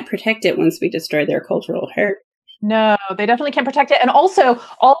definitely can't protect it once we destroy their cultural heritage. No, they definitely can't protect it. And also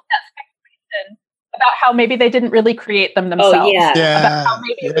all of that speculation about how maybe they didn't really create them themselves. About how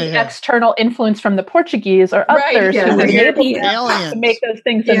maybe it was external influence from the Portuguese or others who were able to make those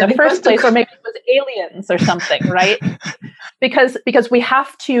things in the first place, or maybe it was aliens or something, right? Because we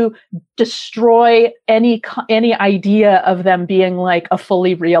have to destroy any idea of them being like a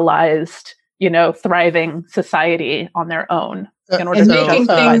fully realized thriving society on their own in order and to making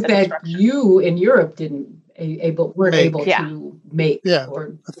justify things the that destruction. you in Europe weren't able to make. Yeah, or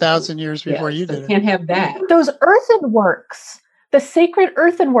 1,000 years before you so did it. Can't have that. Those earthenworks, the sacred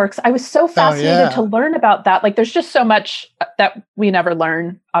earthenworks, I was so fascinated to learn about that. Like, there's just so much that we never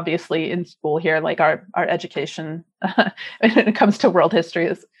learn, obviously, in school here. Like, our education when it comes to world history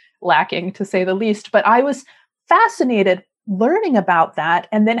is lacking, to say the least. But I was fascinated learning about that,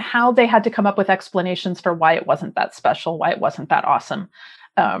 and then how they had to come up with explanations for why it wasn't that special, why it wasn't that awesome,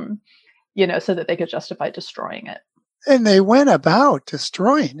 so that they could justify destroying it. And they went about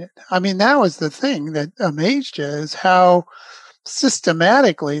destroying it. I mean, that was the thing that amazed you, is how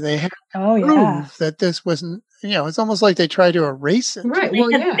systematically they had to prove that this wasn't, it's almost like they tried to erase it. Right.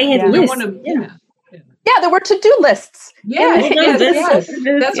 They had lists. Yeah, there were to-do lists. Yes.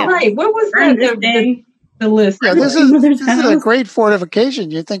 That's right. What was that? The list. Yeah, this is a great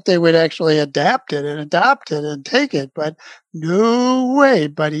fortification. You'd think they would actually adapt it and adopt it and take it, but no way,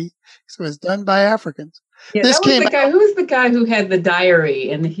 buddy. So it was done by Africans. Yeah, this came the guy. Who's the guy who had the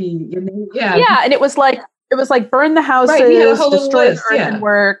diary? And and it was like burn the houses, destroy the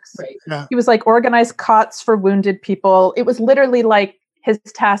earthworks. Right. Yeah. He was like organize cots for wounded people. It was literally like his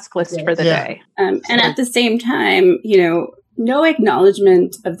task list for the day. And at the same time, no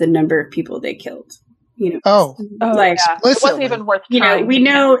acknowledgement of the number of people they killed. It wasn't even worth trying. We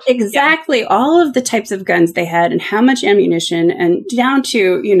know exactly all of the types of guns they had and how much ammunition, and down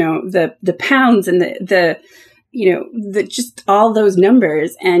to the pounds and the just all those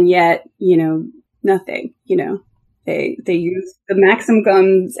numbers, and yet nothing. They used the Maxim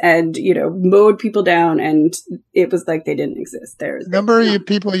guns and mowed people down, and it was like they didn't exist. The number of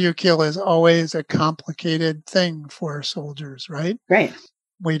people you kill is always a complicated thing for soldiers, right? Right.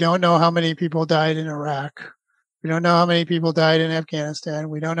 We don't know how many people died in Iraq. We don't know how many people died in Afghanistan.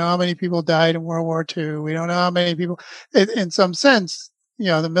 We don't know how many people died in World War II. We don't know how many people, in some sense,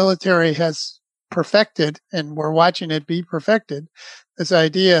 the military has perfected, and we're watching it be perfected, this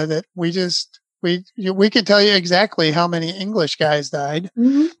idea that we can tell you exactly how many English guys died,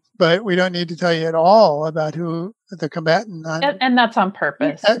 but we don't need to tell you at all about who the combatant. And that's on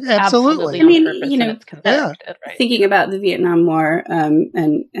purpose. Absolutely. I mean, it's conducted, right? Thinking about the Vietnam War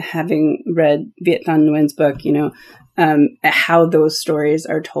and having read Viet Thanh Nguyen's book, how those stories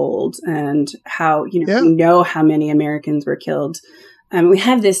are told and how, we know how many Americans were killed. We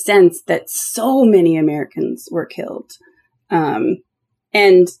have this sense that so many Americans were killed.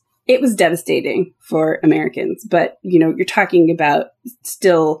 And it was devastating for Americans, but, you're talking about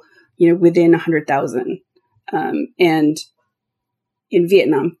still, within 100,000. And in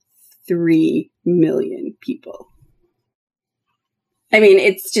Vietnam, 3 million people. I mean,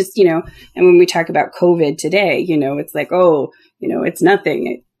 it's just, and when we talk about COVID today, it's like, it's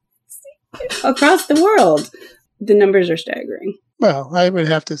nothing. It's across the world, the numbers are staggering. Well, I would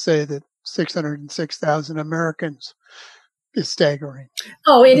have to say that 606,000 Americans is staggering.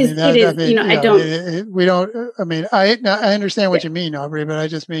 Oh, it is. It is. We don't. I mean, I understand what you mean, Aubrey, but I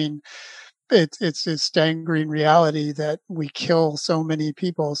just mean it's a staggering reality that we kill so many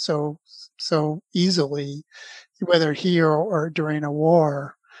people so easily, whether here or during a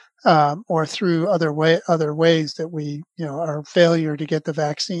war, or through other ways that we, our failure to get the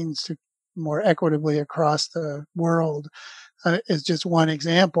vaccines to more equitably across the world is just one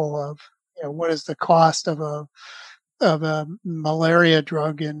example of what is the cost of a malaria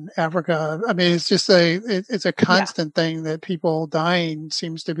drug in Africa. I mean, it's just it's a constant thing that people dying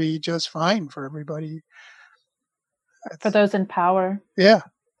seems to be just fine for everybody. For those in power. Yeah.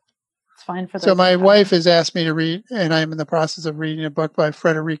 It's fine for those. So my wife has asked me to read, and I'm in the process of reading a book by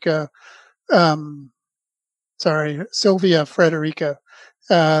Sylvia Frederica,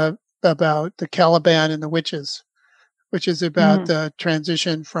 about the Caliban and the witches, which is about the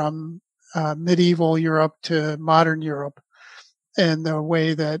transition from medieval Europe to modern Europe, and the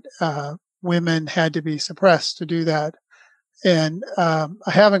way that women had to be suppressed to do that. And I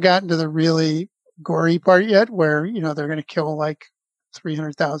haven't gotten to the really gory part yet, where they're going to kill like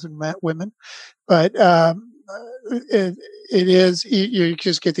 300,000 women, but it is, you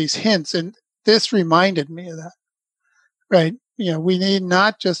just get these hints, and this reminded me of that. Right? We need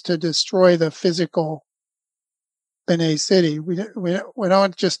not just to destroy the physical Bené City. We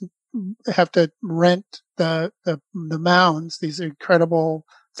don't just have to rent the mounds, these incredible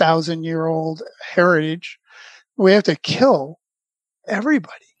 1,000-year-old heritage. We have to kill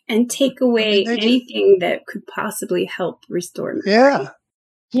everybody and take away anything that could possibly help restore.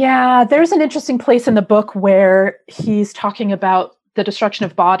 Yeah. There's an interesting place in the book where he's talking about the destruction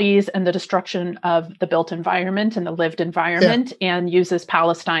of bodies and the destruction of the built environment and the lived environment, and uses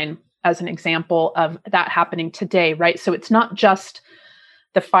Palestine as an example of that happening today, right? So it's not just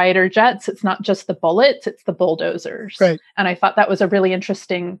the fighter jets. It's not just the bullets, it's the bulldozers. Right. And I thought that was a really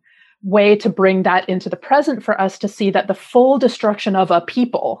interesting way to bring that into the present for us to see that the full destruction of a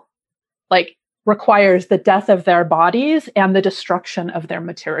people, like, requires the death of their bodies and the destruction of their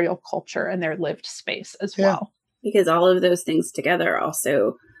material culture and their lived space as well. Because all of those things together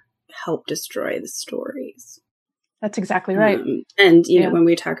also help destroy the stories. That's exactly right. And, you know, when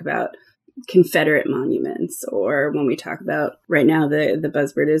we talk about Confederate monuments, or when we talk about, right now, the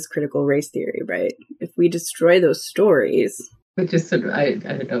buzzword is critical race theory, right? If we destroy those stories. But just sort of, I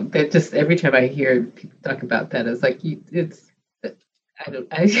don't know, that just every time I hear people talk about that, it's like,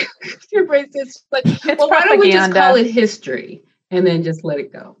 your brain is like, well, why don't we just call it history and then just let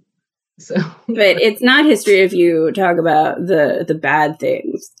it go? So, but it's not history if you talk about the bad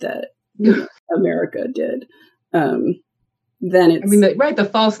things that America did. Then it's, I mean, the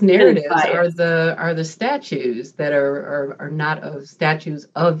false narratives are the statues that are not of statues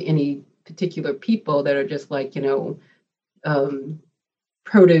of any particular people, that are just like, you know,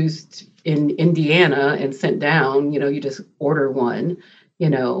 produced in Indiana and sent down. You know, you just order one. You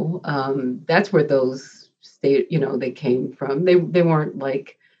know, that's where those they came from. They weren't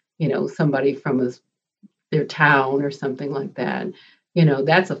like, you know, somebody from their town or something like that. You know,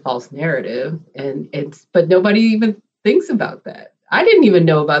 that's a false narrative, but nobody even thinks about that. I didn't even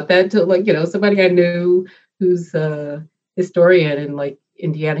know about that until, like, you know, somebody I knew who's a historian in, like,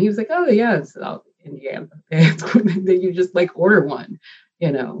 Indiana. He was like, oh yeah, it's Indiana. Then you just, like, order one,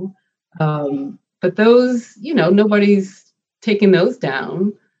 you know. But those, you know, nobody's taking those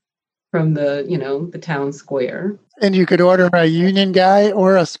down from the, you know, the town square. And you could order a Union guy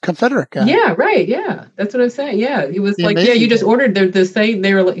or a Confederate guy. Yeah, right. Yeah, that's what I'm saying. Yeah, he was like, yeah, you just ordered. They're the same.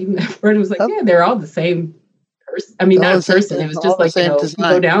 They were like, Fred was like, yeah, they're all the same person. I mean, not a person. It was just like, you know, you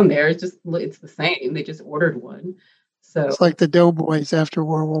go down there, it's the same. They just ordered one. So it's like the Doughboys after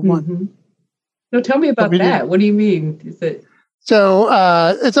World War I. Mm-hmm. No, tell me about that. What do you mean? Is it? So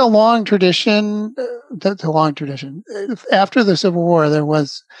it's a long tradition. That's a long tradition. After the Civil War, there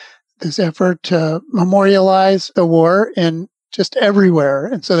was this effort to memorialize the war in just everywhere.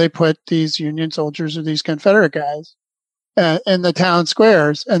 And so they put these Union soldiers or these Confederate guys in the town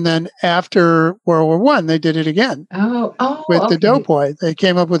squares. And then after World War I, they did it again. With the Doughboy. They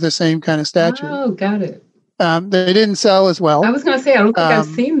came up with the same kind of statue. Oh, got it. They didn't sell as well. I was going to say, I don't think I've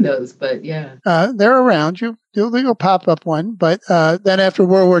seen those, but yeah. They're around. You'll pop up one. But then after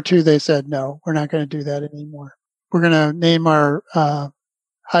World War II, they said, no, we're not going to do that anymore. We're going to name our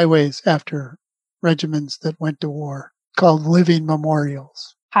highways after regiments that went to war, called living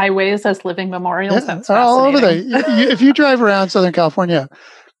memorials. Highways as living memorials? Yeah, all over there. If you drive around Southern California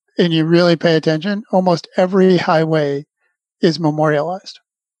and you really pay attention, almost every highway is memorialized.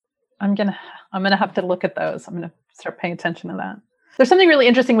 I'm gonna have to look at those. I'm gonna start paying attention to that. There's something really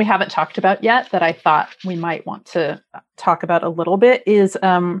interesting we haven't talked about yet that I thought we might want to talk about a little bit is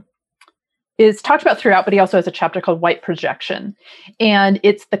talked about throughout, but he also has a chapter called White Projection. And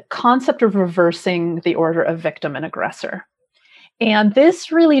it's the concept of reversing the order of victim and aggressor. And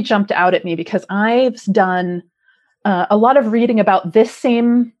this really jumped out at me because I've done a lot of reading about this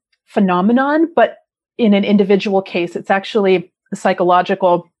same phenomenon, but in an individual case. It's actually a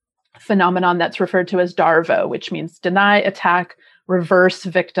psychological phenomenon that's referred to as DARVO, which means deny, attack, reverse,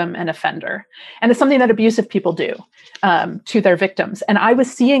 victim, and offender. And it's something that abusive people do to their victims. And I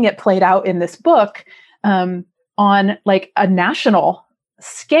was seeing it played out in this book on like a national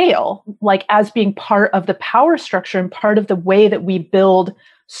scale, like as being part of the power structure and part of the way that we build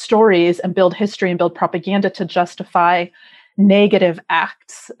stories and build history and build propaganda to justify negative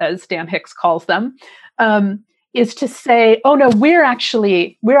acts, as Dan Hicks calls them. Is to say, oh no, we're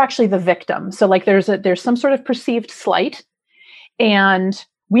actually the victim. So like there's some sort of perceived slight, and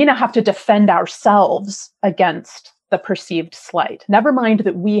we now have to defend ourselves against the perceived slight. Never mind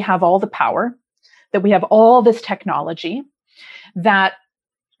that we have all the power, that we have all this technology, that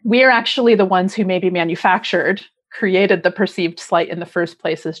we're actually the ones who maybe created the perceived slight in the first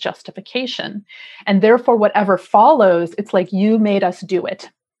place as justification. And therefore, whatever follows, it's like you made us do it.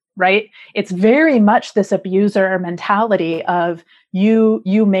 Right? It's very much this abuser mentality of you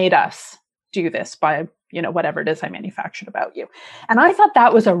made us do this by, whatever it is I manufactured about you. And I thought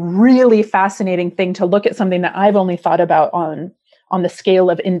that was a really fascinating thing to look at, something that I've only thought about on the scale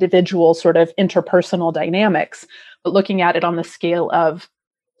of individual sort of interpersonal dynamics, but looking at it on the scale of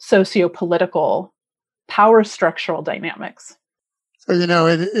socio-political power structural dynamics. So,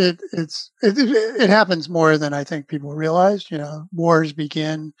 it happens more than I think people realize. Wars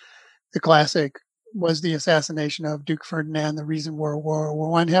begin, the classic was the assassination of Duke Ferdinand the reason World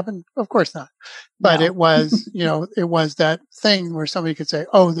War I happened? Of course not. But it was, it was that thing where somebody could say,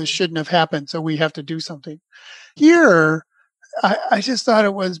 oh, this shouldn't have happened, so we have to do something. Here, I just thought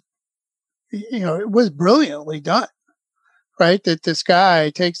it was, it was brilliantly done, right? That this guy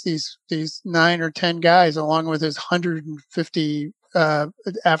takes these 9 or 10 guys along with his 150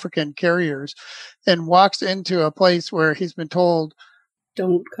 African carriers and walks into a place where he's been told,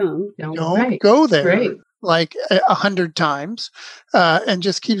 don't go there, like 100 times, and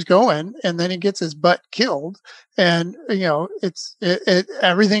just keeps going. And then he gets his butt killed. And,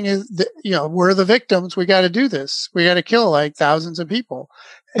 everything is, we're the victims. We got to do this. We got to kill like thousands of people.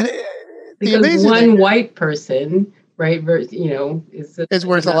 And because one white person, right, is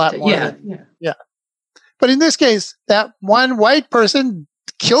worth a lot more. Yeah. But in this case, that one white person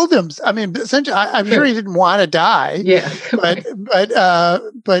killed him. I mean, essentially, I'm sure he didn't want to die. Yeah.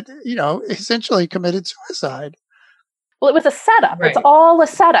 but essentially committed suicide. Well, it was a setup. Right. It's all a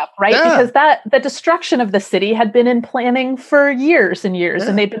setup, right? Yeah. Because the destruction of the city had been in planning for years and years,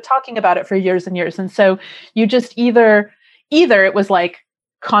 and they'd been talking about it for years and years. And so you just either it was like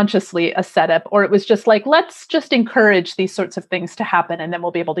consciously a setup, or it was just like, let's just encourage these sorts of things to happen, and then we'll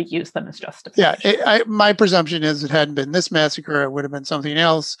be able to use them as justification. Yeah, my presumption is it hadn't been this massacre, it would have been something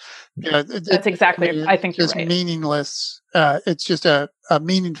else. That's exactly. I think you're right. It's meaningless. It's just a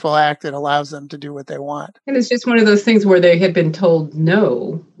meaningful act that allows them to do what they want. And it's just one of those things where they had been told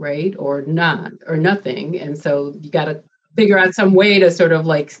no, right, or not, or nothing, and so you got to figure out some way to sort of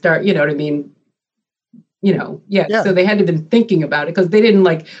like start. You know what I mean? So they had to have been thinking about it, because they didn't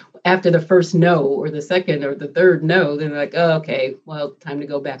like after the first no or the second or the third no, they're like, oh, okay, well, time to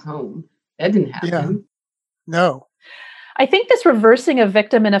go back home. That didn't happen. Yeah. No. I think this reversing of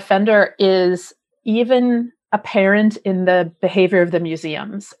victim and offender is even apparent in the behavior of the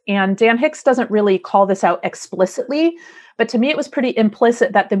museums. And Dan Hicks doesn't really call this out explicitly, but to me, it was pretty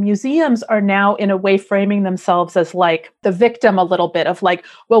implicit that the museums are now in a way framing themselves as like the victim a little bit of like,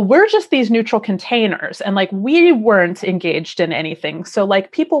 well, we're just these neutral containers and like we weren't engaged in anything. So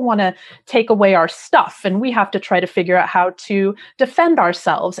like people want to take away our stuff and we have to try to figure out how to defend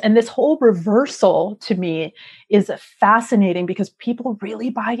ourselves. And this whole reversal to me is fascinating because people really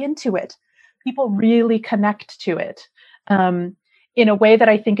buy into it. People really connect to it. In a way that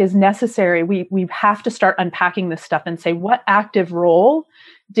I think is necessary. We have to start unpacking this stuff and say, what active role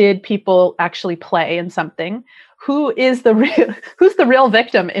did people actually play in something? Who's the real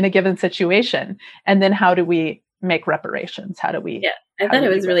victim in a given situation? And then how do we make reparations? How do we? Yeah, I thought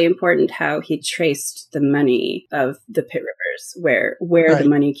it was really important how he traced the money of the Pitt Rivers, where the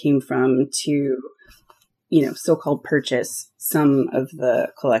money came from to, so-called purchase some of the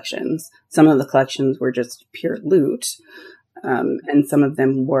collections. Some of the collections were just pure loot. And some of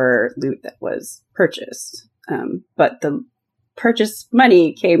them were loot that was purchased. But the purchase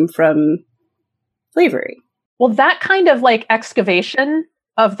money came from slavery. Well, that kind of like excavation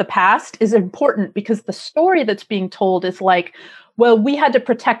of the past is important because the story that's being told is like, well, we had to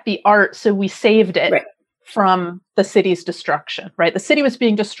protect the art, so we saved it from the city's destruction, right? The city was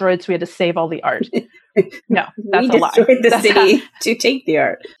being destroyed, so we had to save all the art. No, that's a lie. We destroyed the city to take the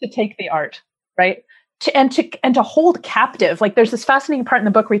art. To take the art, right? And to hold captive, like there's this fascinating part in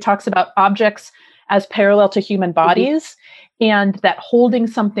the book where he talks about objects as parallel to human bodies, and that holding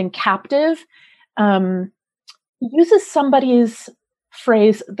something captive uses somebody's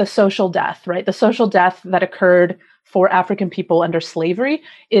phrase, the social death, right? The social death that occurred for African people under slavery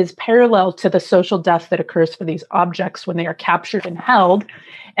is parallel to the social death that occurs for these objects when they are captured and held,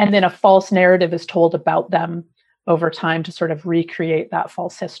 and then a false narrative is told about them over time to sort of recreate that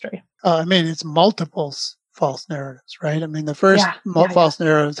false history. It's multiple false narratives, right? I mean, the first false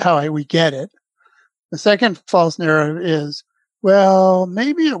narrative is how we get it. The second false narrative is, well,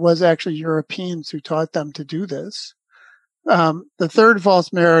 maybe it was actually Europeans who taught them to do this. The third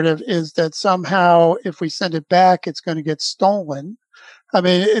false narrative is that somehow if we send it back, it's going to get stolen. I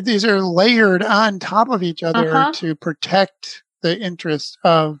mean, these are layered on top of each other to protect the interest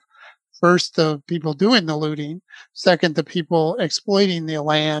of first, the people doing the looting, second, the people exploiting the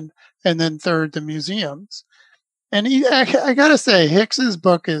land, and then third, the museums. And I got to say, Hicks's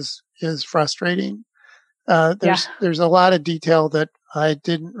book is frustrating. There's a lot of detail that I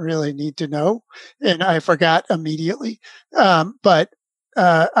didn't really need to know, and I forgot immediately. But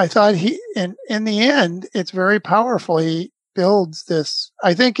I thought in the end, it's very powerfully builds this.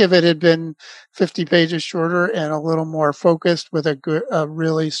 I think if it had been 50 pages shorter and a little more focused with a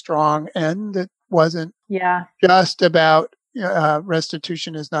really strong end that wasn't just about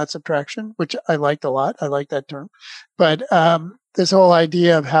restitution is not subtraction, which I liked a lot. I like that term. But this whole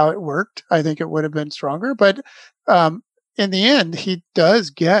idea of how it worked, I think it would have been stronger. But in the end, he does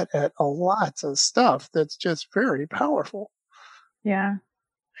get at a lots of stuff that's just very powerful. Yeah.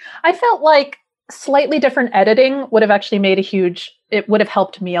 I felt like slightly different editing would have actually it would have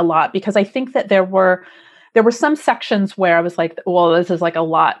helped me a lot, because I think that there were some sections where I was like, well, this is like a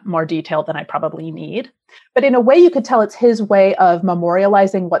lot more detailed than I probably need. But in a way, you could tell it's his way of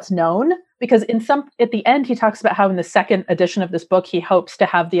memorializing what's known, because at the end, he talks about how in the second edition of this book, he hopes to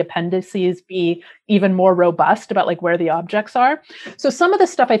have the appendices be even more robust about like where the objects are. So some of the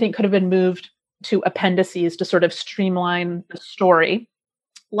stuff I think could have been moved to appendices to sort of streamline the story,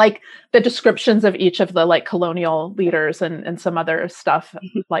 like the descriptions of each of the like colonial leaders and some other stuff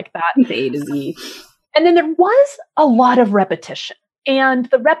like that. The A to Z. And then there was a lot of repetition, and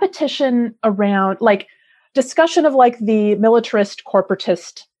the repetition around like discussion of like the militarist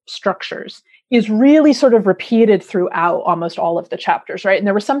corporatist structures is really sort of repeated throughout almost all of the chapters, right? And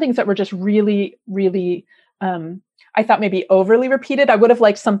there were some things that were just really, really, I thought maybe overly repeated. I would have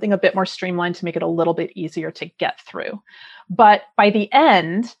liked something a bit more streamlined to make it a little bit easier to get through. But by the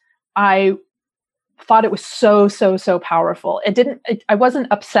end, I thought it was so, so, so powerful. I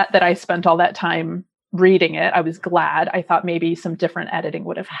wasn't upset that I spent all that time reading it. I was glad. I thought maybe some different editing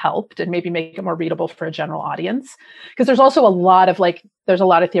would have helped and maybe make it more readable for a general audience. Because there's also there's a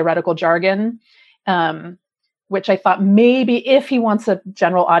lot of theoretical jargon, which I thought maybe if he wants a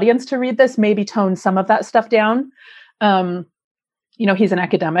general audience to read this, maybe tone some of that stuff down. He's an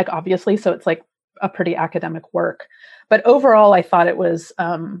academic, obviously, so it's like a pretty academic work. But overall, I thought it was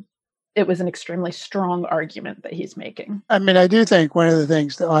an extremely strong argument that he's making. I mean, I do think one of the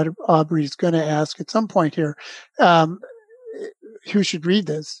things that Aubrey's going to ask at some point here, who should read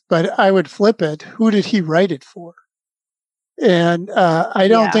this? But I would flip it. Who did he write it for? And I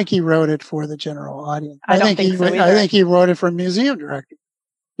don't think he wrote it for the general audience. I think he wrote it for museum directors.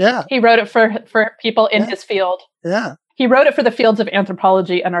 Yeah. He wrote it for people in his field. Yeah. He wrote it for the fields of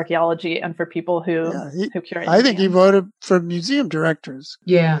anthropology and archaeology and for people who curate. I think he wrote it for museum directors.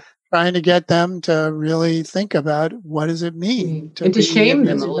 Yeah. Trying to get them to really think about what does it mean to be shame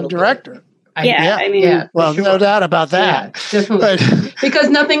them a little director. Bit. Well, sure. No doubt about that. Yeah, definitely. Because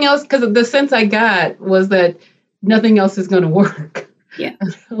nothing else, because the sense I got was that nothing else is going to work. Yeah.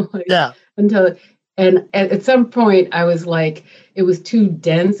 And at some point I was like, it was too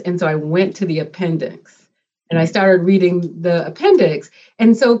dense. And so I went to the appendix and I started reading the appendix.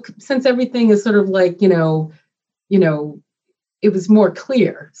 And so since everything is sort of like, it was more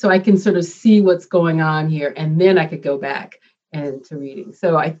clear. So I can sort of see what's going on here. And then I could go back and to reading.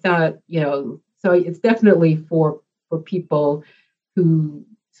 So I thought, so it's definitely for people who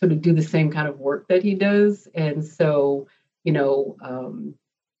sort of do the same kind of work that he does. And so, and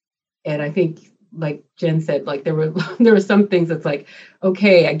I think, like Jen said, like there were some things that's like,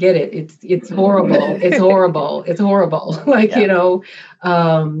 okay, I get it. It's horrible. It's horrible. It's horrible. Like, you don't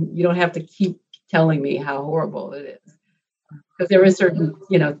have to keep telling me how horrible it is. Because there are certain,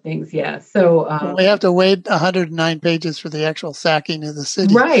 things. Yeah. So we have to wait 109 pages for the actual sacking of the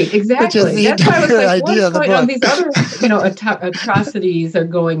city. Right. Exactly. That's why I was like, idea what's going on? These other, atrocities are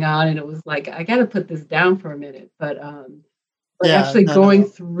going on. And it was like, I got to put this down for a minute. But going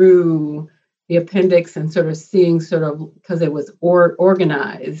through the appendix and sort of seeing because it was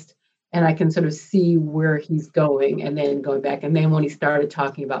organized and I can sort of see where he's going and then going back. And then when he started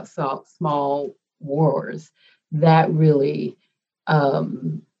talking about small wars, that really,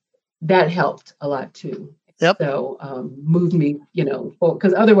 that helped a lot too. Yep. So moved me,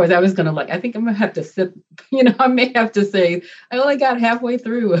 because otherwise I was going to I think I'm going to have to sit, I may have to say, I only got halfway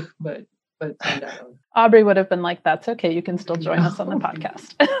through, but Aubrey would have been like, that's okay. You can still join us on the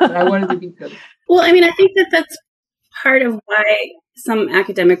podcast. I wanted to be good. Well, I mean, I think that's part of why some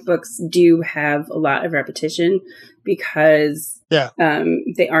academic books do have a lot of repetition because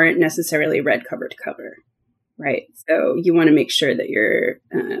they aren't necessarily read cover to cover, right? So you want to make sure that you're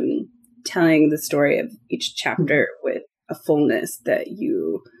telling the story of each chapter with a fullness that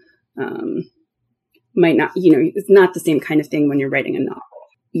you might not, it's not the same kind of thing when you're writing a novel.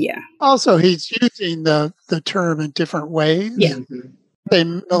 Yeah. Also, he's using the term in different ways. Yeah.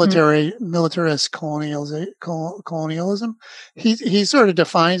 Say militarist colonialism. He sort of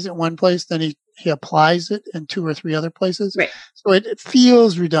defines it one place, then he applies it in 2 or 3 other places. Right. So it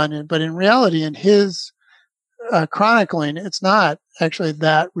feels redundant, but in reality, in his chronicling, it's not actually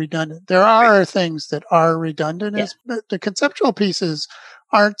that redundant. There are things that are redundant, but the conceptual pieces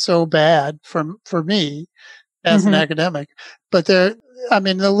aren't so bad for me as an academic. But the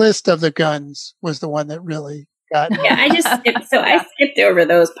list of the guns was the one that really forgotten. Yeah, I skipped over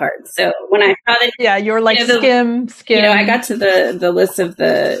those parts. So when I saw that, Yeah, you were like skim. I got to the list of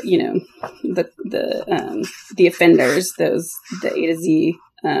the the offenders, the A to Z,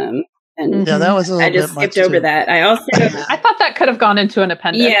 and yeah, that was a little I just bit skipped over too. that. I also I thought that could have gone into an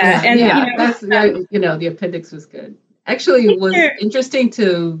appendix. Yeah, and that's the appendix was good. Actually, it was interesting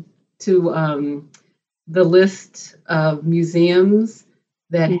to the list of museums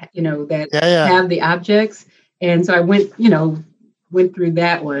that have the objects, and so I went through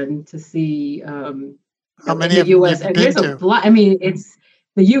that one to see how many in of the them US. you've And been there's to? I mean, it's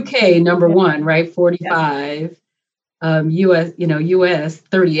the UK number one, right? 45. US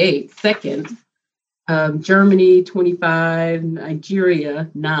 38, second. Germany 25,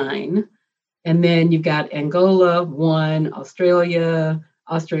 Nigeria 9. And then you've got Angola 1, Australia,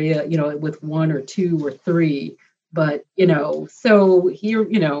 with 1 or 2 or 3. But, so here,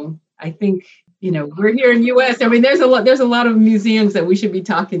 I think, we're here in US. I mean, there's a lot of museums that we should be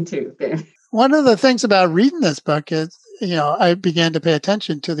talking to then. One of the things about reading this book is, I began to pay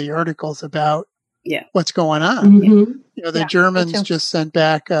attention to the articles about what's going on. Mm-hmm. The Germans just sent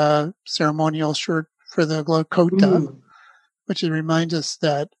back a ceremonial shirt for the Lakota, which reminds us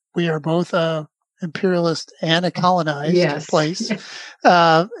that we are both a imperialist and a colonized place.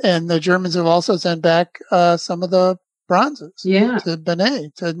 And the Germans have also sent back some of the bronzes to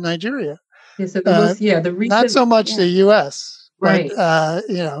Benin, to Nigeria. Yeah, so the recent, not so much the U.S., but,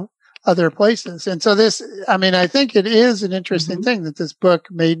 other places. And so this, I think it is an interesting thing that this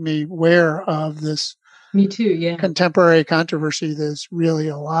book made me aware of this Me too, yeah. contemporary controversy that's really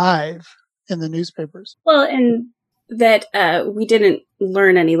alive in the newspapers. Well, and that we didn't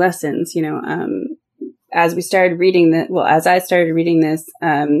learn any lessons, as we started reading as I started reading this,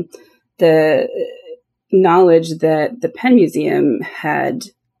 the knowledge that the Penn Museum had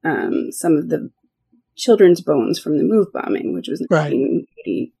some of the children's bones from the MOVE bombing, which was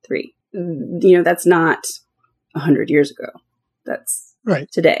 1983. That's not 100 years ago. That's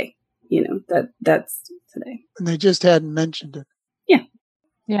today. That's today. And they just hadn't mentioned it.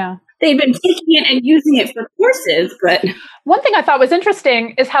 Yeah. They've been taking it and using it for courses, but one thing I thought was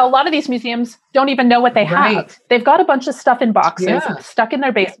interesting is how a lot of these museums don't even know what they have. They've got a bunch of stuff in boxes stuck in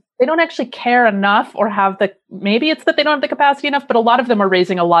their basement. They don't actually care enough or have maybe it's that they don't have the capacity enough, but a lot of them are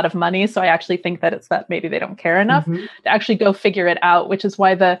raising a lot of money. So I actually think that it's that maybe they don't care enough to actually go figure it out, which is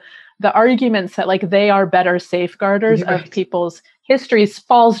why the arguments that they are better safeguarders of people's histories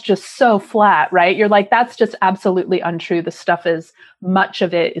falls just so flat, right? You're like, that's just absolutely untrue. The stuff much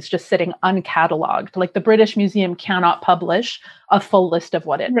of it is just sitting uncatalogued. The British Museum cannot publish a full list of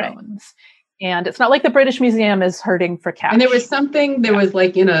what it owns. And it's not like the British Museum is hurting for cash. And there was something, was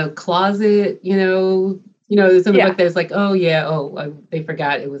in a closet, there's in the book, there's they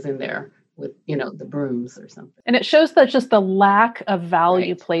forgot it was in there with, the brooms or something. And it shows that just the lack of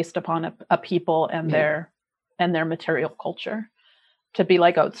value placed upon a people and their material culture to be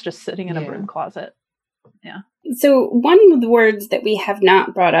like, oh, it's just sitting in a broom closet. Yeah. So one of the words that we have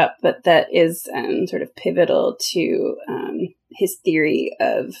not brought up, but that is sort of pivotal to his theory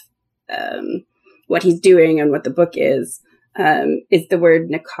of what he's doing and what the book is the word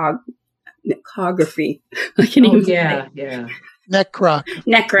necrography. Necra.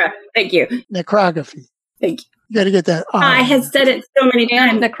 Thank you. Necrography. Thank you. You got to get that. I have said it so many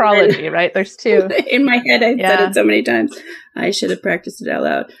times. Necrology, right? There's two. In my head, I've said it so many times. I should have practiced it out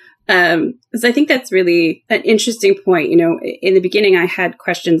loud. So I think that's really an interesting point. In the beginning, I had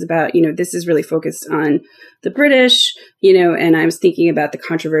questions about, this is really focused on the British, and I was thinking about the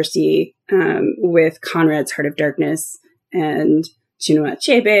controversy with Conrad's Heart of Darkness and Chinua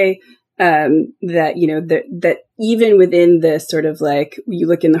Achebe, that even within this sort of you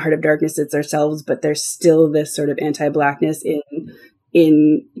look in the Heart of Darkness, it's ourselves, but there's still this sort of anti-Blackness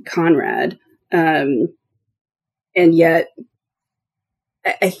in Conrad. And yet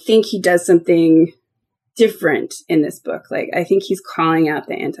I think he does something different in this book. I think he's calling out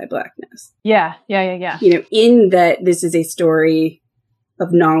the anti-Blackness. Yeah. In that this is a story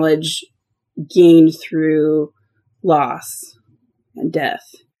of knowledge gained through loss and death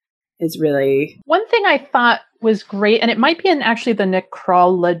is really... One thing I thought was great, and it might be in actually the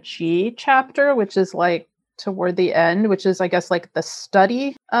necrology chapter, which is toward the end, which is, I guess, the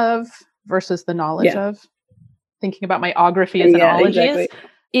study of versus the knowledge of. Thinking about my ography as an ology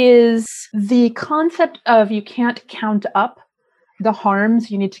is the concept of you can't count up the harms,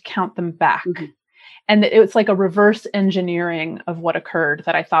 you need to count them back. And it's like a reverse engineering of what occurred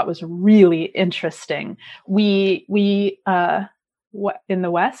that I thought was really interesting. We in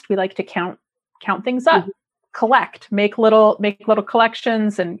the West, we like to count things up. make little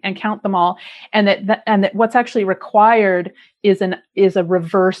collections and count them all, and that what's actually required is a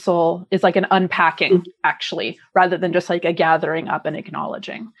reversal, is like an unpacking, actually, rather than just like a gathering up and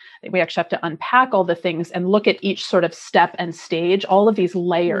acknowledging. We actually have to unpack all the things and look at each sort of step and stage, all of these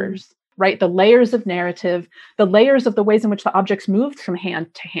layers, right? The layers of narrative, the layers of the ways in which the objects moved from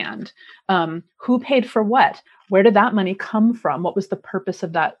hand to hand. Who paid for what? Where did that money come from? What was the purpose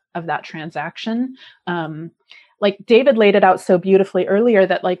of that transaction? Like David laid it out so beautifully earlier,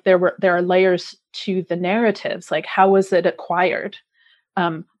 that like there are layers to the narratives. Like, how was it acquired?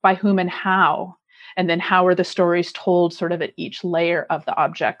 By whom and how? And then how are the stories told sort of at each layer of the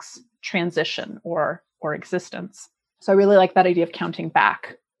object's transition or existence? So I really like that idea of counting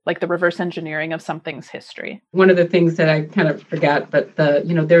back, like the reverse engineering of something's history. One of the things that I kind of forgot, but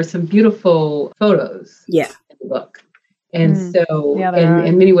there's some beautiful photos in the book. And so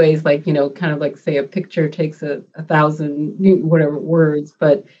in many ways, like, kind of like, say, a picture takes a 1,000 whatever words,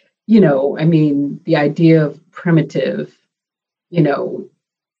 but, I mean, the idea of primitive,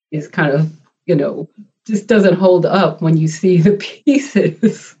 is kind of, just doesn't hold up when you see the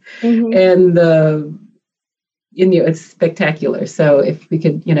pieces and it's spectacular. So if we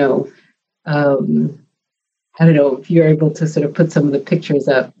could, I don't know, if you're able to sort of put some of the pictures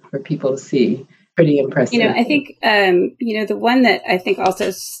up for people to see. Pretty impressive. I think, the one that I think also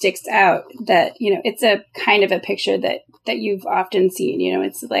sticks out, that, it's a kind of a picture that you've often seen,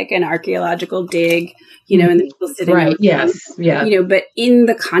 it's like an archaeological dig, and the people sitting right. Yes. Yeah. But in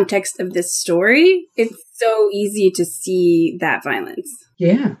the context of this story, it's so easy to see that violence.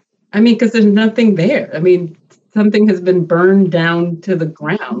 Yeah. I mean, because there's nothing there. I mean, something has been burned down to the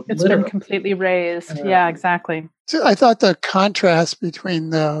ground. It's been completely razed. Yeah, exactly. So I thought the contrast between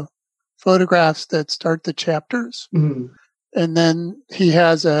the photographs that start the chapters, and then he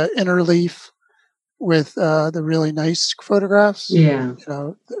has a inner leaf with the really nice photographs. Yeah,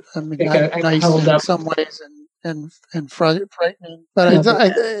 I mean, not nice in some ways and frightening, but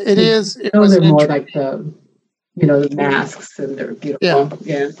it was more like the the masks, and they're beautiful.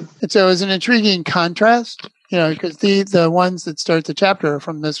 Yeah. And so it was an intriguing contrast, because the ones that start the chapter are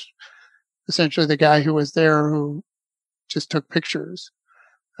from this, essentially the guy who was there who just took pictures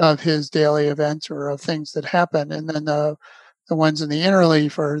of his daily events or of things that happen. And then the ones in the inner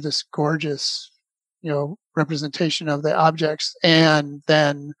leaf are this gorgeous, representation of the objects, and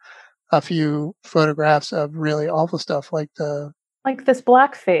then a few photographs of really awful stuff like this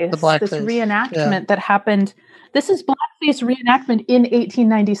blackface, this reenactment that happened. This is blackface reenactment in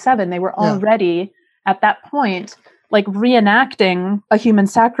 1897. They were already at that point, like, reenacting a human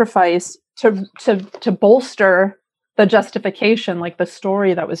sacrifice to bolster the justification, like the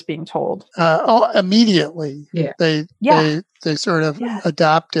story that was being told. Immediately, they sort of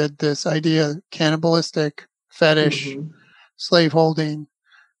adopted this idea, cannibalistic fetish, slaveholding,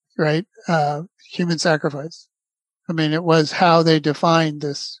 right? Human sacrifice. I mean, it was how they defined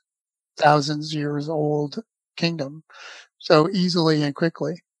this thousands years old kingdom so easily and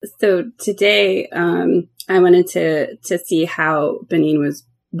quickly. So today, I wanted to see how Benin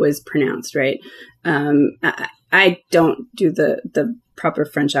was pronounced, right? I don't do the proper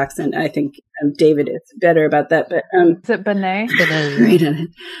French accent. I think David is better about that. But is it Benet? Benet, right on it.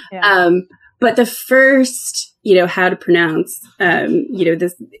 Yeah. But the first, how to pronounce,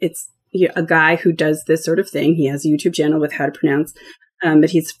 it's a guy who does this sort of thing. He has a YouTube channel with how to pronounce, but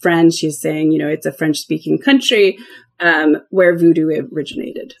he's French. He's saying, it's a French-speaking country where voodoo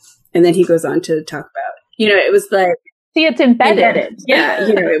originated, and then he goes on to talk about, it was like, see, it's embedded. Yeah,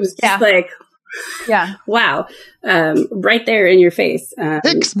 it was just like. Yeah. Wow. Right there in your face.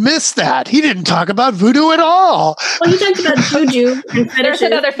 Hicks missed that. He didn't talk about voodoo at all. Well, he talked about voodoo. There's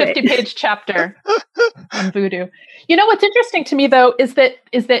another 50-page chapter on voodoo. What's interesting to me, though, is that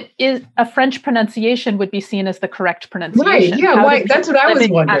a French pronunciation would be seen as the correct pronunciation. Right. Yeah. That's what I was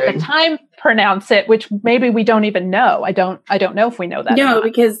wondering. At the time, pronounce it, which maybe we don't even know. I don't know if we know that. No,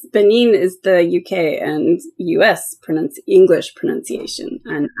 because Benin is the UK and US English pronunciation,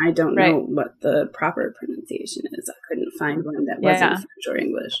 and I don't know what the proper pronunciation is. I couldn't find one that wasn't French or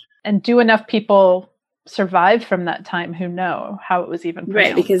English. And do enough people survive from that time who know how it was even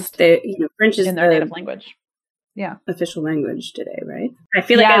pronounced? Right, because French is in their native language. Yeah, official language today, right? I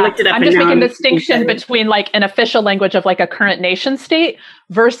feel like I looked it up. I'm just making a distinction between like an official language of like a current nation state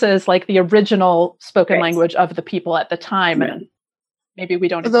versus like the original spoken language of the people at the time. And maybe we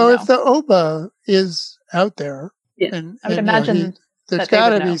don't. Although if the Oba is out there, and I would imagine there's got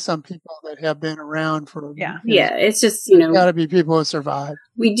to be some people that have been around for. It's just there's got to be people who survive.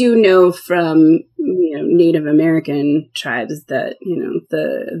 We do know from Native American tribes that,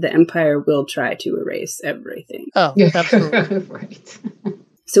 the empire will try to erase everything. Oh, absolutely. Right.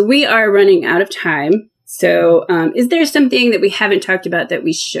 So we are running out of time. So is there something that we haven't talked about that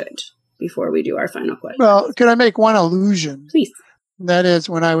we should before we do our final question? Well, could I make one allusion? Please. That is,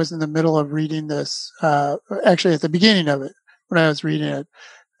 when I was in the middle of reading this, actually at the beginning of it, when I was reading it,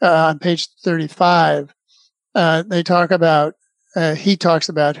 on page 35, he talks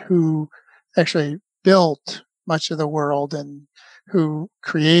about who actually built much of the world and who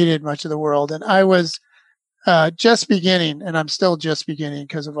created much of the world. And I was just beginning, and I'm still just beginning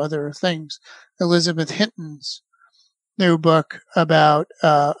because of other things, Elizabeth Hinton's new book about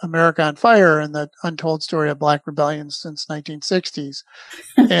America on Fire and the untold story of Black rebellions since 1960s.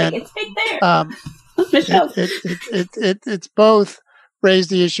 And it's right there. it's both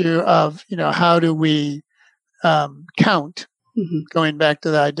raised the issue of, how do we count, going back to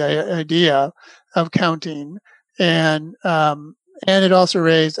the idea of counting, and it also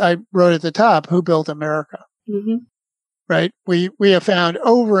raised, I wrote at the top, who built America. Right? We have found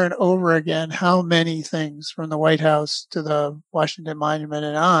over and over again how many things from the White House to the Washington Monument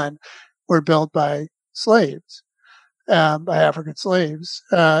and on were built by slaves, by African slaves.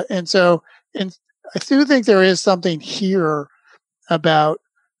 And so I do think there is something here about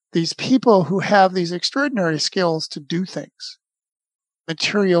these people who have these extraordinary skills to do things,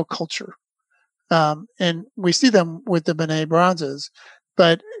 material culture. And we see them with the Benet bronzes.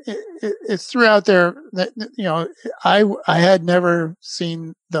 But it's throughout there that, I had never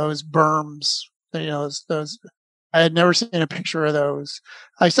seen those berms, those, I had never seen a picture of those.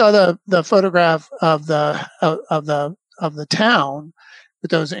 I saw the photograph of the town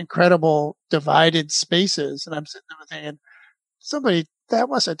with those incredible divided spaces. And I'm sitting there thinking, somebody, that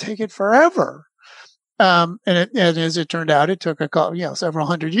must have taken forever. And as it turned out, it took several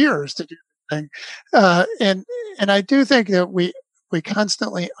hundred years to do the thing. And I do think that we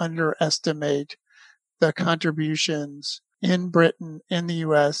constantly underestimate the contributions in Britain, in the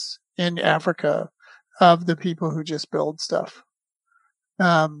U.S., in Africa of the people who just build stuff.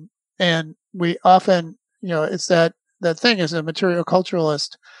 And we often, it's that thing as a material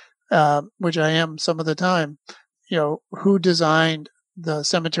culturalist, which I am some of the time, who designed the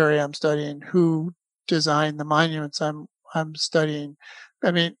cemetery I'm studying, who designed the monuments I'm studying.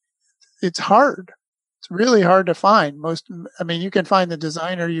 I mean, it's hard. It's really hard to find. You can find the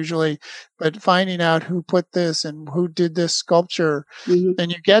designer usually, but finding out who put this and who did this sculpture,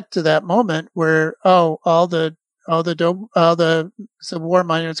 then you get to that moment where, all the Civil War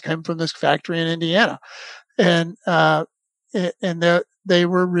monuments came from this factory in Indiana, and they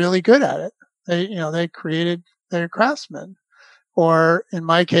were really good at it. They created their craftsmen. Or in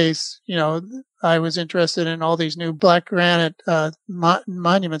my case, I was interested in all these new black granite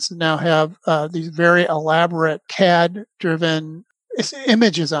monuments that now have these very elaborate CAD-driven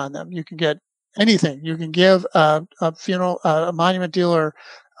images on them. You can get anything. You can give a monument dealer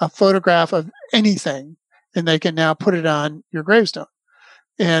a photograph of anything, and they can now put it on your gravestone.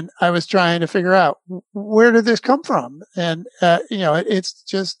 And I was trying to figure out, where did this come from? And, it's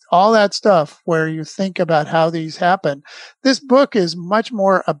just all that stuff where you think about how these happen. This book is much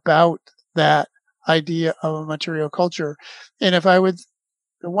more about that idea of a material culture. And the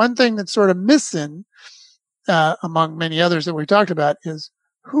one thing that's sort of missing, among many others that we talked about, is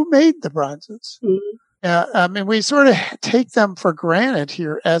who made the bronzes? We sort of take them for granted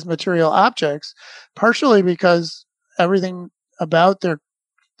here as material objects, partially because everything about their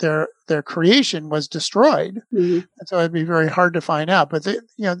creation was destroyed. And so it'd be very hard to find out. But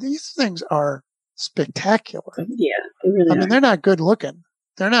these things are spectacular. Yeah, they really are. They're not good looking.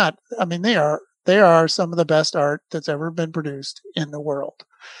 They're not, they are some of the best art that's ever been produced in the world.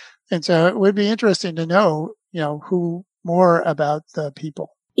 And so it would be interesting to know, who more about the people.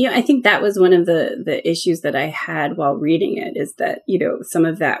 I think that was one of the issues that I had while reading it, is that, some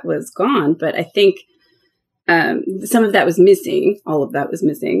of that was gone, but I think some of that was missing. All of that was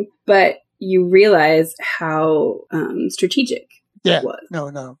missing. But you realize how strategic it was.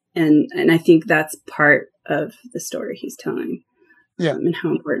 No. And I think that's part of the story he's telling. Yeah. And how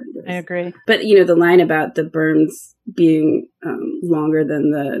important it is. I agree. But, the line about the berms being longer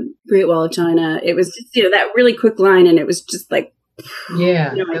than the Great Wall of China, it was just, that really quick line, and it was just like,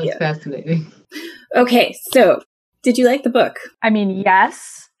 yeah, that was fascinating. Okay, so did you like the book?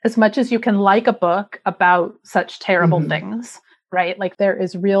 Yes. As much as you can like a book about such terrible things, right? Like, there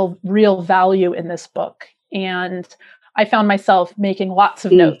is real value in this book. And I found myself making lots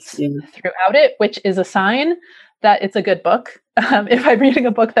of notes throughout it, which is a sign that it's a good book. If I'm reading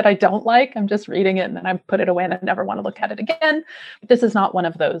a book that I don't like, I'm just reading it and then I put it away and I never want to look at it again. This is not one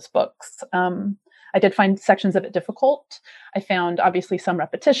of those books. I did find sections of it difficult. I found obviously some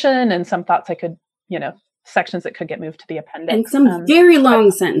repetition and some thoughts I could, sections that could get moved to the appendix. And some very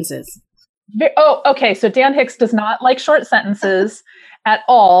long sentences. Okay. So Dan Hicks does not like short sentences at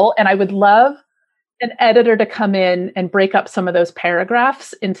all. And I would love an editor to come in and break up some of those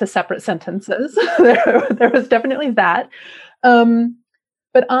paragraphs into separate sentences. there was definitely that.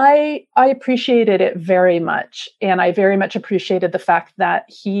 But I appreciated it very much. And I very much appreciated the fact that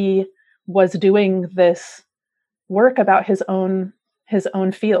he was doing this work about his own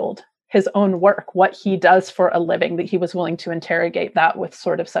field, his own work, what he does for a living, that he was willing to interrogate that with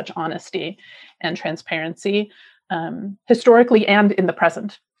sort of such honesty and transparency, historically and in the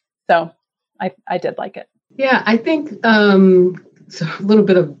present. So I did like it. Yeah, I think so a little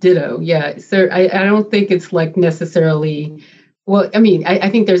bit of ditto. Yeah, so I don't think it's like necessarily. Well, I mean, I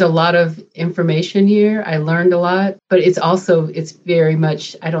think there's a lot of information here. I learned a lot, but it's very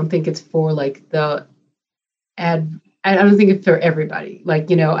much, I don't think it's for like I don't think it's for everybody.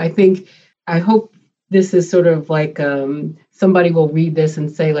 Like, I hope this is sort of like somebody will read this and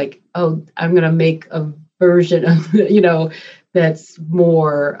say like, oh, I'm going to make a version of, that's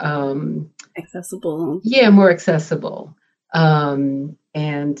more accessible. Yeah, more accessible. And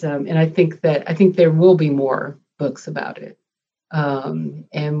I think there will be more books about it.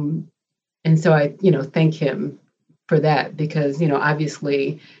 And so I, thank him for that, because,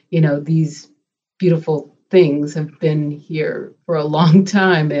 obviously, these beautiful things have been here for a long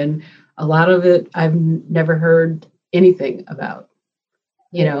time, and a lot of it I've never heard anything about.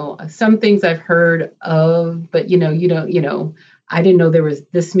 Some things I've heard of, but, I didn't know there was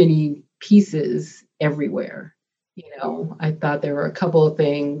this many pieces everywhere. I thought there were a couple of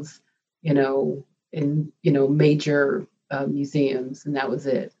things, in, major museums, and that was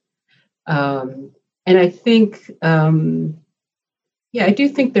it. And I think, I do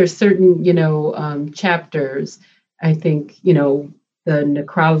think there's certain, chapters. I think, the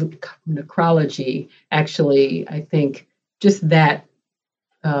necrology, actually, I think just that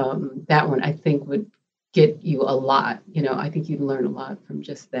one, I think would get you a lot. I think you'd learn a lot from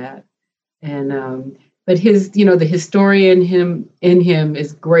just that. And, but his, the historian in him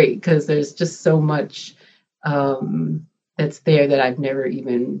is great, because there's just so much, that's there that I've never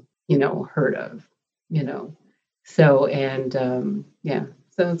even, heard of, So, and so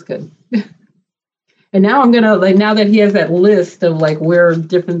it's good. And now I'm gonna, like, now that he has that list of like where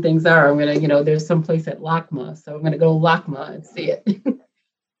different things are, I'm gonna, there's some place at LACMA, so I'm gonna go to LACMA and see it.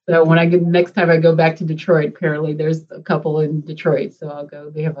 So when next time I go back to Detroit, apparently there's a couple in Detroit, so I'll go.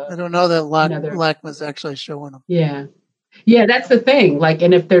 They have I don't know that LACMA's actually showing them. Yeah, that's the thing. Like,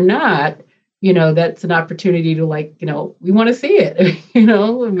 and if they're not, that's an opportunity to, like, we want to see it.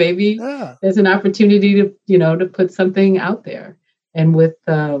 Maybe there's an opportunity to, to put something out there. And with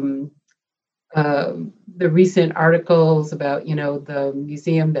the recent articles about, the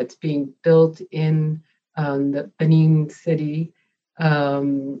museum that's being built in the Benin City,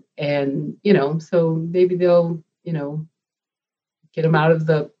 and, so maybe they'll, get them out of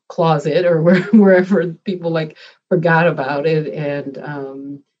the closet or wherever people like forgot about it,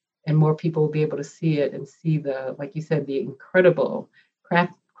 and more people will be able to see it and see the, like you said, the incredible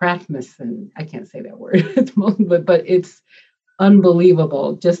craftsmanship. I can't say that word, but it's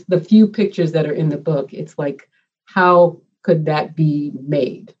unbelievable. Just the few pictures that are in the book. It's like, how could that be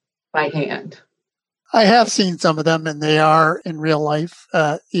made by hand? I have seen some of them, and they are in real life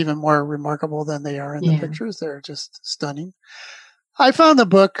even more remarkable than they are in the pictures. They're just stunning. I found the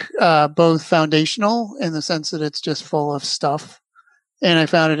book both foundational in the sense that it's just full of stuff, and I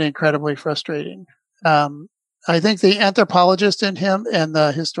found it incredibly frustrating. I think the anthropologist in him and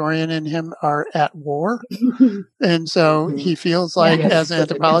the historian in him are at war. And so he feels like, as an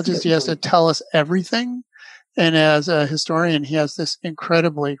anthropologist, he has to tell us everything. And as a historian, he has this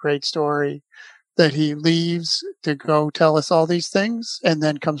incredibly great story that he leaves to go tell us all these things and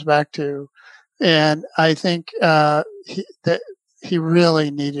then comes back to. And I think that he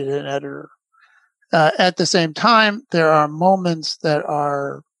really needed an editor. At the same time, there are moments that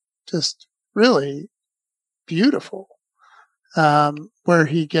are just really beautiful, where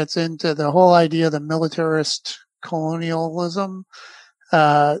he gets into the whole idea of the militarist colonialism,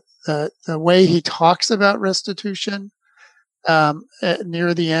 the way he talks about restitution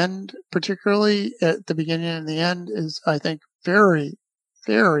near the end, particularly at the beginning and the end, is, I think, very,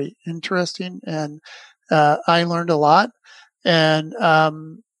 very interesting. And I learned a lot. And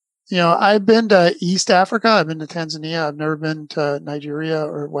I've been to East Africa. I've been to Tanzania. I've never been to Nigeria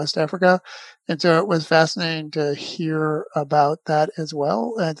or West Africa. And so it was fascinating to hear about that as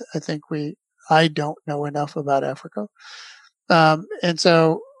well. And I think I don't know enough about Africa. And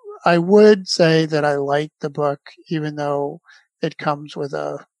so I would say that I like the book, even though it comes with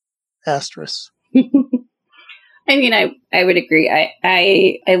a asterisk. I mean, I would agree.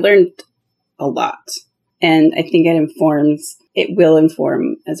 I learned a lot, and I think it will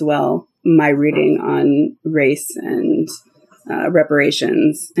inform as well my reading on race and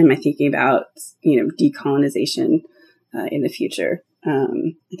reparations and my thinking about, decolonization in the future.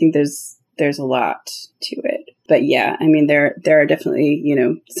 I think there's a lot to it. But yeah, I mean, there are definitely,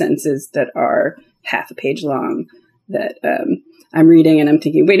 sentences that are half a page long that I'm reading and I'm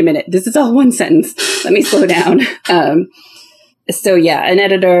thinking, wait a minute, this is all one sentence. Let me slow down. So yeah, an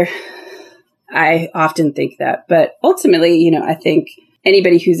editor, I often think that. But ultimately, I think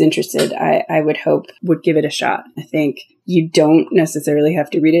anybody who's interested, I would hope would give it a shot. I think you don't necessarily have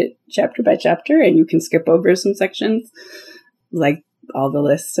to read it chapter by chapter, and you can skip over some sections, like all the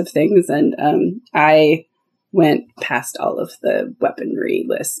lists of things. And I went past all of the weaponry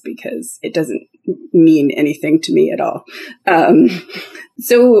lists because it doesn't mean anything to me at all.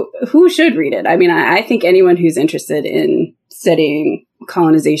 So who should read it? I mean, I think anyone who's interested in studying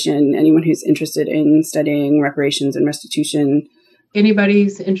colonization, anyone who's interested in studying reparations and restitution.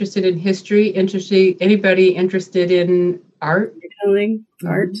 Anybody's interested in history, anybody interested in art?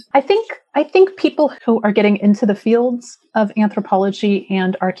 Art. I think people who are getting into the fields of anthropology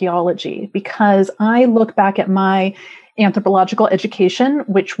and archaeology, because I look back at my anthropological education,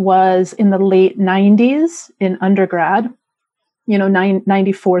 which was in the late 90s in undergrad,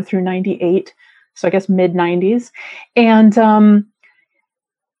 94 through 98. So I guess mid 90s. And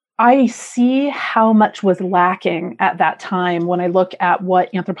I see how much was lacking at that time when I look at what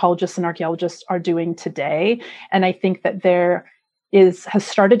anthropologists and archaeologists are doing today. And I think that there has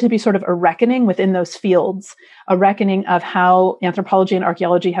started to be sort of a reckoning within those fields, a reckoning of how anthropology and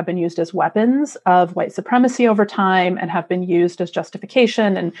archaeology have been used as weapons of white supremacy over time and have been used as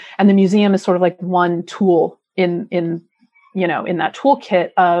justification. And the museum is sort of like one tool in that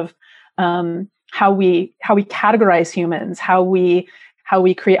toolkit of how we categorize humans, how we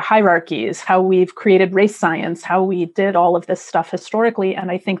create hierarchies, how we've created race science, how we did all of this stuff historically.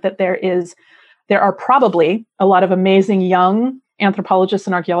 And I think that there are probably a lot of amazing young anthropologists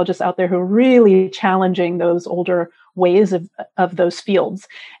and archaeologists out there who are really challenging those older ways of those fields.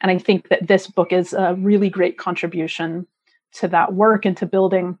 And I think that this book is a really great contribution to that work and to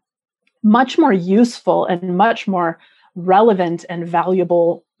building much more useful and much more relevant and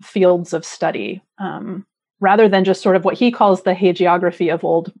valuable fields of study, rather than just sort of what he calls the hagiography of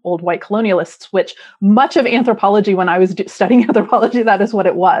old white colonialists, which much of anthropology, when I was studying anthropology, that is what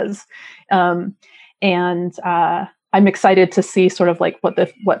it was. And I'm excited to see sort of like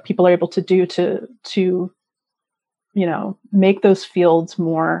what people are able to do to make those fields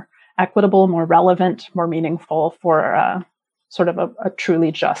more equitable, more relevant, more meaningful for sort of a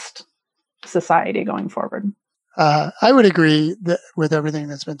truly just society going forward. I would agree with everything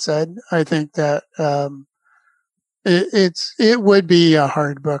that's been said. I think that it would be a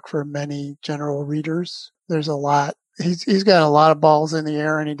hard book for many general readers. There's a lot. He's got a lot of balls in the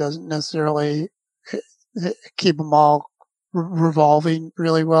air, and he doesn't necessarily keep them all revolving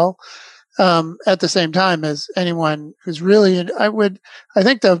really well. At the same time as anyone who's really, I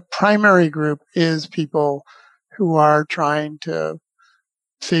think the primary group is people who are trying to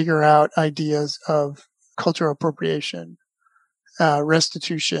figure out ideas of cultural appropriation,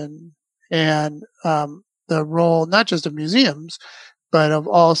 restitution, and the role not just of museums, but of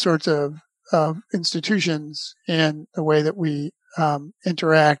all sorts of institutions in the way that we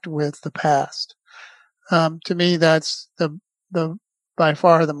interact with the past. To me, that's the by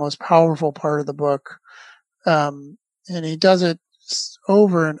far the most powerful part of the book, and he does it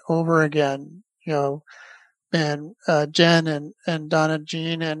over and over again. And Jen and Donna,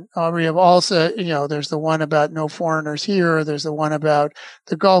 Jean, and Aubrey have also, there's the one about no foreigners here. There's the one about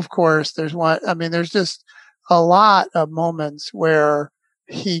the golf course. There's just a lot of moments where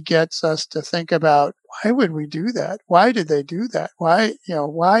he gets us to think about, why would we do that? Why did they do that?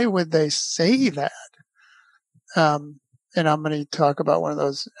 Why would they say that? And I'm going to talk about one of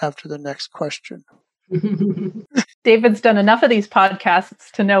those after the next question. David's done enough of these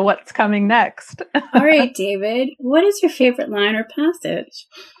podcasts to know what's coming next. All right, David, what is your favorite line or passage?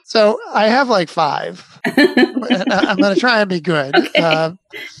 So I have like 5. And I'm going to try and be good. Okay.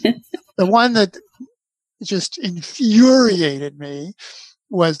 The one that just infuriated me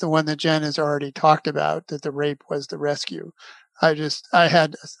was the one that Jen has already talked about, that the rape was the rescue. I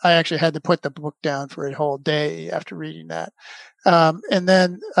actually had to put the book down for a whole day after reading that. And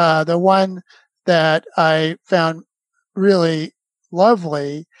then the one that I found really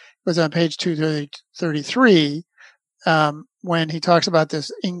lovely was on page 233, when he talks about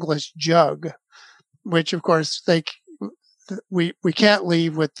this English jug, which of course we can't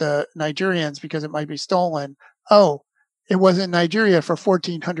leave with the Nigerians because it might be stolen. Oh, it was in Nigeria for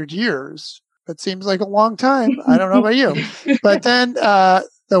 1400 years. That seems like a long time. I don't know about you. But then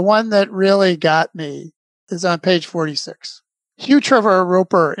the one that really got me is on page 46. Hugh Trevor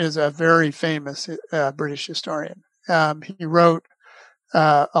Roper is a very famous British historian. He wrote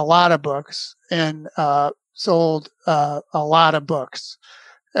a lot of books and sold a lot of books.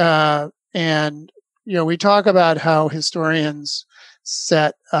 And, we talk about how historians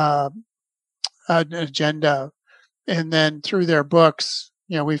set an agenda, and then through their books,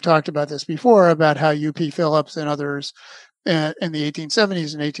 we've talked about this before about how U.P. Phillips and others in the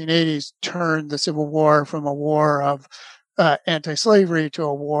 1870s and 1880s turned the Civil War from a war of anti-slavery to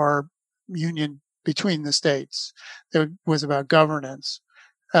a war union between the states. It was about governance.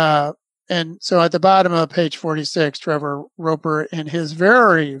 And so at the bottom of page 46, Trevor Roper, in his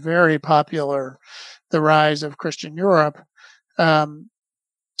very, very popular The Rise of Christian Europe, I'm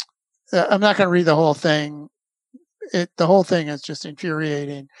not going to read the whole thing. The whole thing is just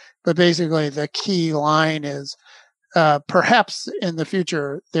infuriating. But basically, the key line is, perhaps in the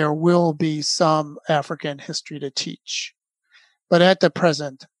future, there will be some African history to teach. But at the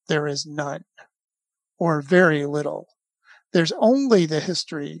present, there is none, or very little. There's only the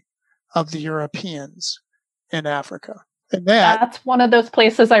history of the Europeans in Africa. And that's one of those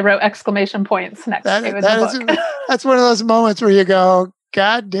places I wrote exclamation points next to in the book. That's one of those moments where you go,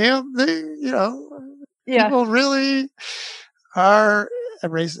 God damn, people really are a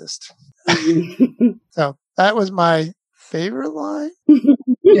racist. So that was my favorite line.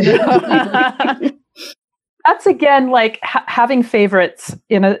 That's again like having favorites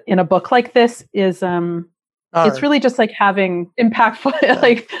in a book like this is it's really just like having impactful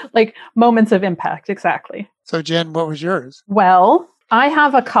like moments of impact. Exactly. So Jen, what was yours? Well, I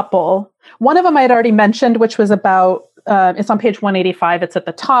have a couple. One of them I had already mentioned, which was about it's on page 185. It's at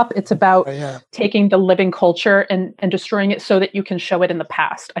the top. It's about taking the living culture and destroying it so that you can show it in the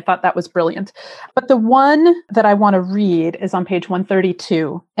past. I thought that was brilliant. But the one that I want to read is on page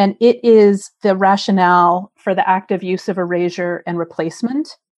 132, and it is the rationale for the active use of erasure and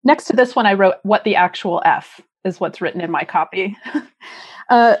replacement. Next to this one, I wrote, what the actual F is what's written in my copy.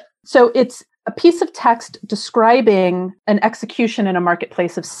 So it's a piece of text describing an execution in a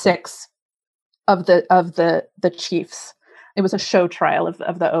marketplace of 6 of the chiefs. It was a show trial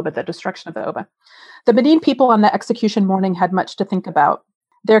of the Oba, the destruction of the Oba. The Benin people on the execution morning had much to think about.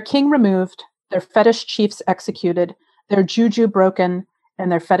 Their king removed, their fetish chiefs executed, their juju broken,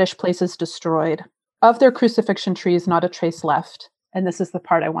 and their fetish places destroyed. Of their crucifixion trees, not a trace left. And this is the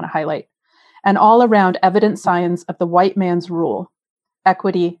part I want to highlight. And all around, evident signs of the white man's rule,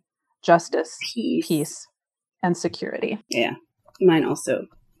 equity, justice, peace, and security. Yeah, mine also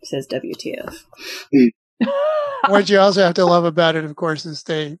says WTF. What you also have to love about it, of course, is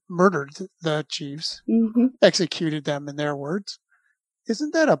they murdered the chiefs, executed them in their words.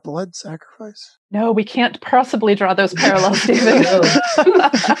 Isn't that a blood sacrifice? No, we can't possibly draw those parallels, David.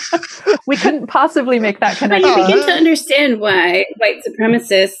 We couldn't possibly make that connection. You begin to understand why white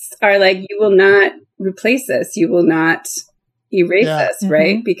supremacists are like, you will not replace us. You will not erase us,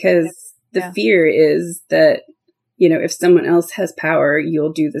 right? Because the fear is that, if someone else has power,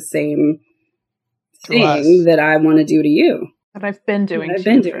 you'll do the same thing that I want to do to you. That I've been doing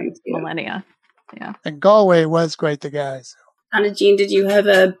for millennia. Yeah. And Galway was quite the guy. So. Anna Jean, did you have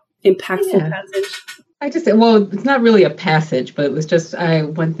a impactful passage? It's not really a passage, but it was just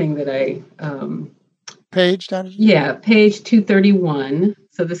one thing that I... Page, Donna? Yeah, page 231.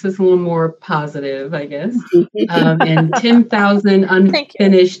 So this is a little more positive, I guess. And 10,000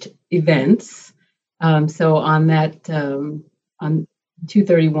 unfinished events. So on that, on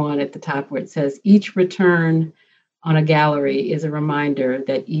 231 at the top where it says, each return on a gallery is a reminder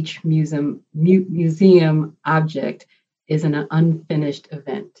that each museum object is an unfinished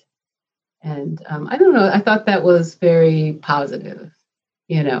event. And I don't know, I thought that was very positive,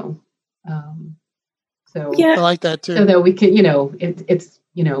 So I like that too. So that we can, it's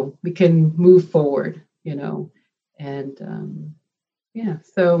we can move forward, and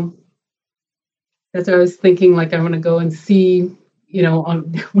so that's what I was thinking. Like, I want to go and see,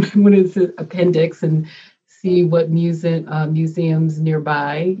 on when it's the appendix and see what museums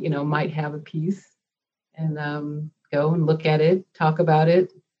nearby, might have a piece, and go and look at it, talk about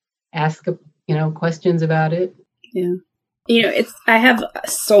it, ask, questions about it. Yeah. I have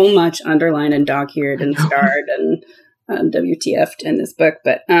so much underlined and dog-eared and starred and WTF'd in this book,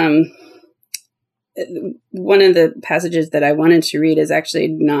 but one of the passages that I wanted to read is actually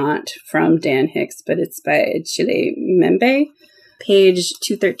not from Dan Hicks, but it's by Chile Membe, page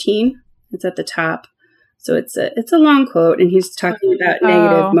 213. It's at the top. So it's a long quote, and he's talking about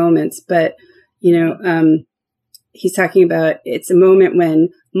negative moments, but he's talking about it's a moment when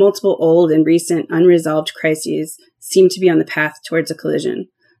multiple old and recent unresolved crises seem to be on the path towards a collision.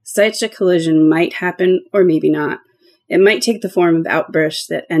 Such a collision might happen or maybe not. It might take the form of outbursts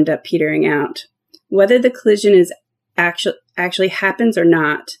that end up petering out. Whether the collision is actually happens or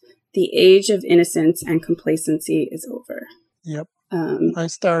not, the age of innocence and complacency is over. Yep. I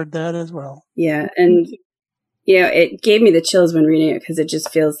starred that as well. Yeah. And, it gave me the chills when reading it because it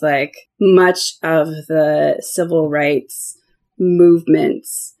just feels like much of the civil rights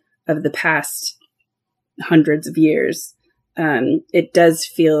movements of the past hundreds of years, it does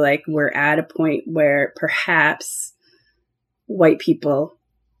feel like we're at a point where perhaps white people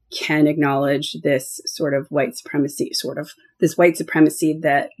can acknowledge this sort of white supremacy,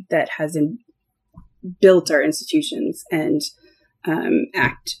 that has built our institutions and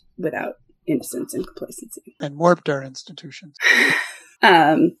act without innocence and complacency. And warped our institutions.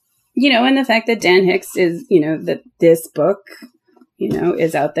 And the fact that Dan Hicks is, that this book,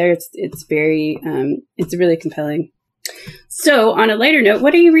 is out there. It's very, it's really compelling. So on a lighter note,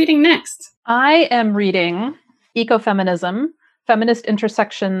 what are you reading next? I am reading Ecofeminism, Feminist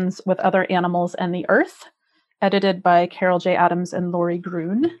Intersections with Other Animals and the Earth, edited by Carol J. Adams and Lori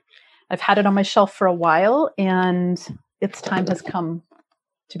Grun. I've had it on my shelf for a while, and its time has come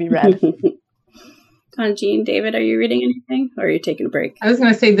to be read. Jean, David, are you reading anything, or are you taking a break? I was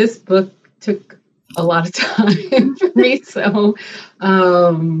going to say this book took a lot of time for me, so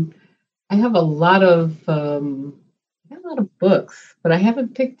I have a lot of books, but I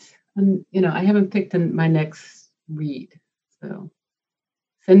haven't picked my next read. So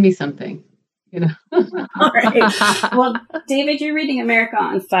send me something, All right. Well, David, you're reading America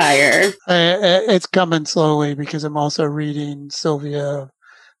on Fire. It's coming slowly because I'm also reading Sylvia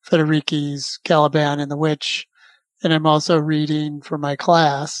Federici's Caliban and the Witch, and I'm also reading for my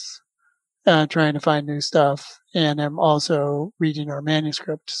class, trying to find new stuff, and I'm also reading our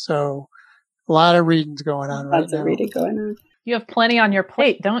manuscript. So a lot of readings going on right now. Lots of reading going on. You have plenty on your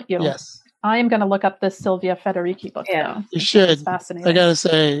plate, don't you? Yes. I am going to look up this Sylvia Federici book now. You should. It's fascinating. I got to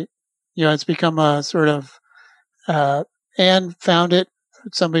say, it's become a sort of, Anne found it.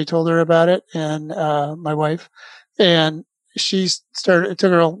 Somebody told her about it, and my wife, and it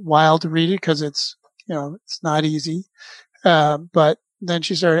took her a while to read it because it's not easy. But then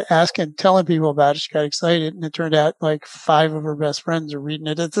she started telling people about it. She got excited, and it turned out like 5 of her best friends are reading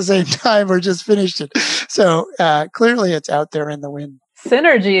it at the same time or just finished it. So clearly it's out there in the wind.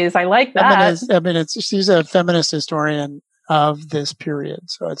 Synergies. I like that. She's a feminist historian of this period.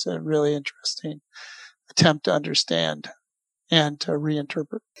 So it's a really interesting attempt to understand and to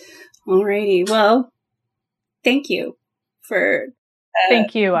reinterpret. All righty. Well, thank you for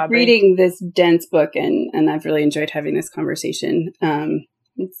thank you, Aubrey, reading this dense book, and I've really enjoyed having this conversation.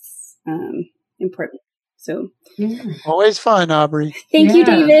 It's important. So always fun, Aubrey. Thank you,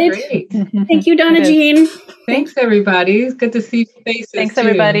 David. Great. Thank you, Donna Jean. Thanks, everybody. It's good to see faces. Thanks, too.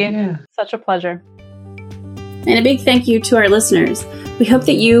 everybody. Yeah. Such a pleasure. And a big thank you to our listeners. We hope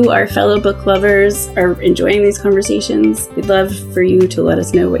that you, our fellow book lovers, are enjoying these conversations. We'd love for you to let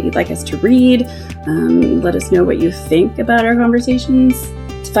us know what you'd like us to read. Let us know what you think about our conversations.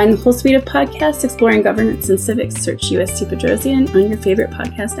 To find the whole suite of podcasts exploring governance and civics, search USC Bedrosian on your favorite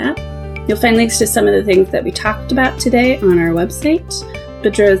podcast app. You'll find links to some of the things that we talked about today on our website,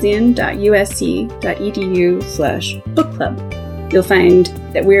 bedrosian.usc.edu/book club. You'll find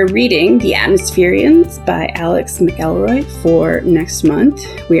that we're reading The Atmospherians by Alex McElroy for next month.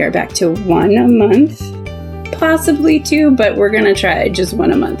 We are back to 1 a month, possibly 2, but we're going to try just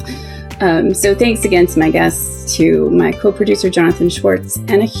 1 a month. So thanks again to my guests, to my co-producer Jonathan Schwartz,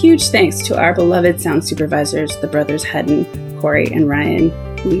 and a huge thanks to our beloved sound supervisors, the brothers Hedden, Corey, and Ryan.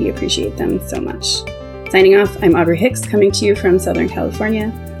 We appreciate them so much. Signing off, I'm Aubrey Hicks, coming to you from Southern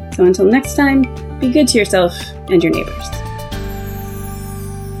California. So until next time, be good to yourself and your neighbors.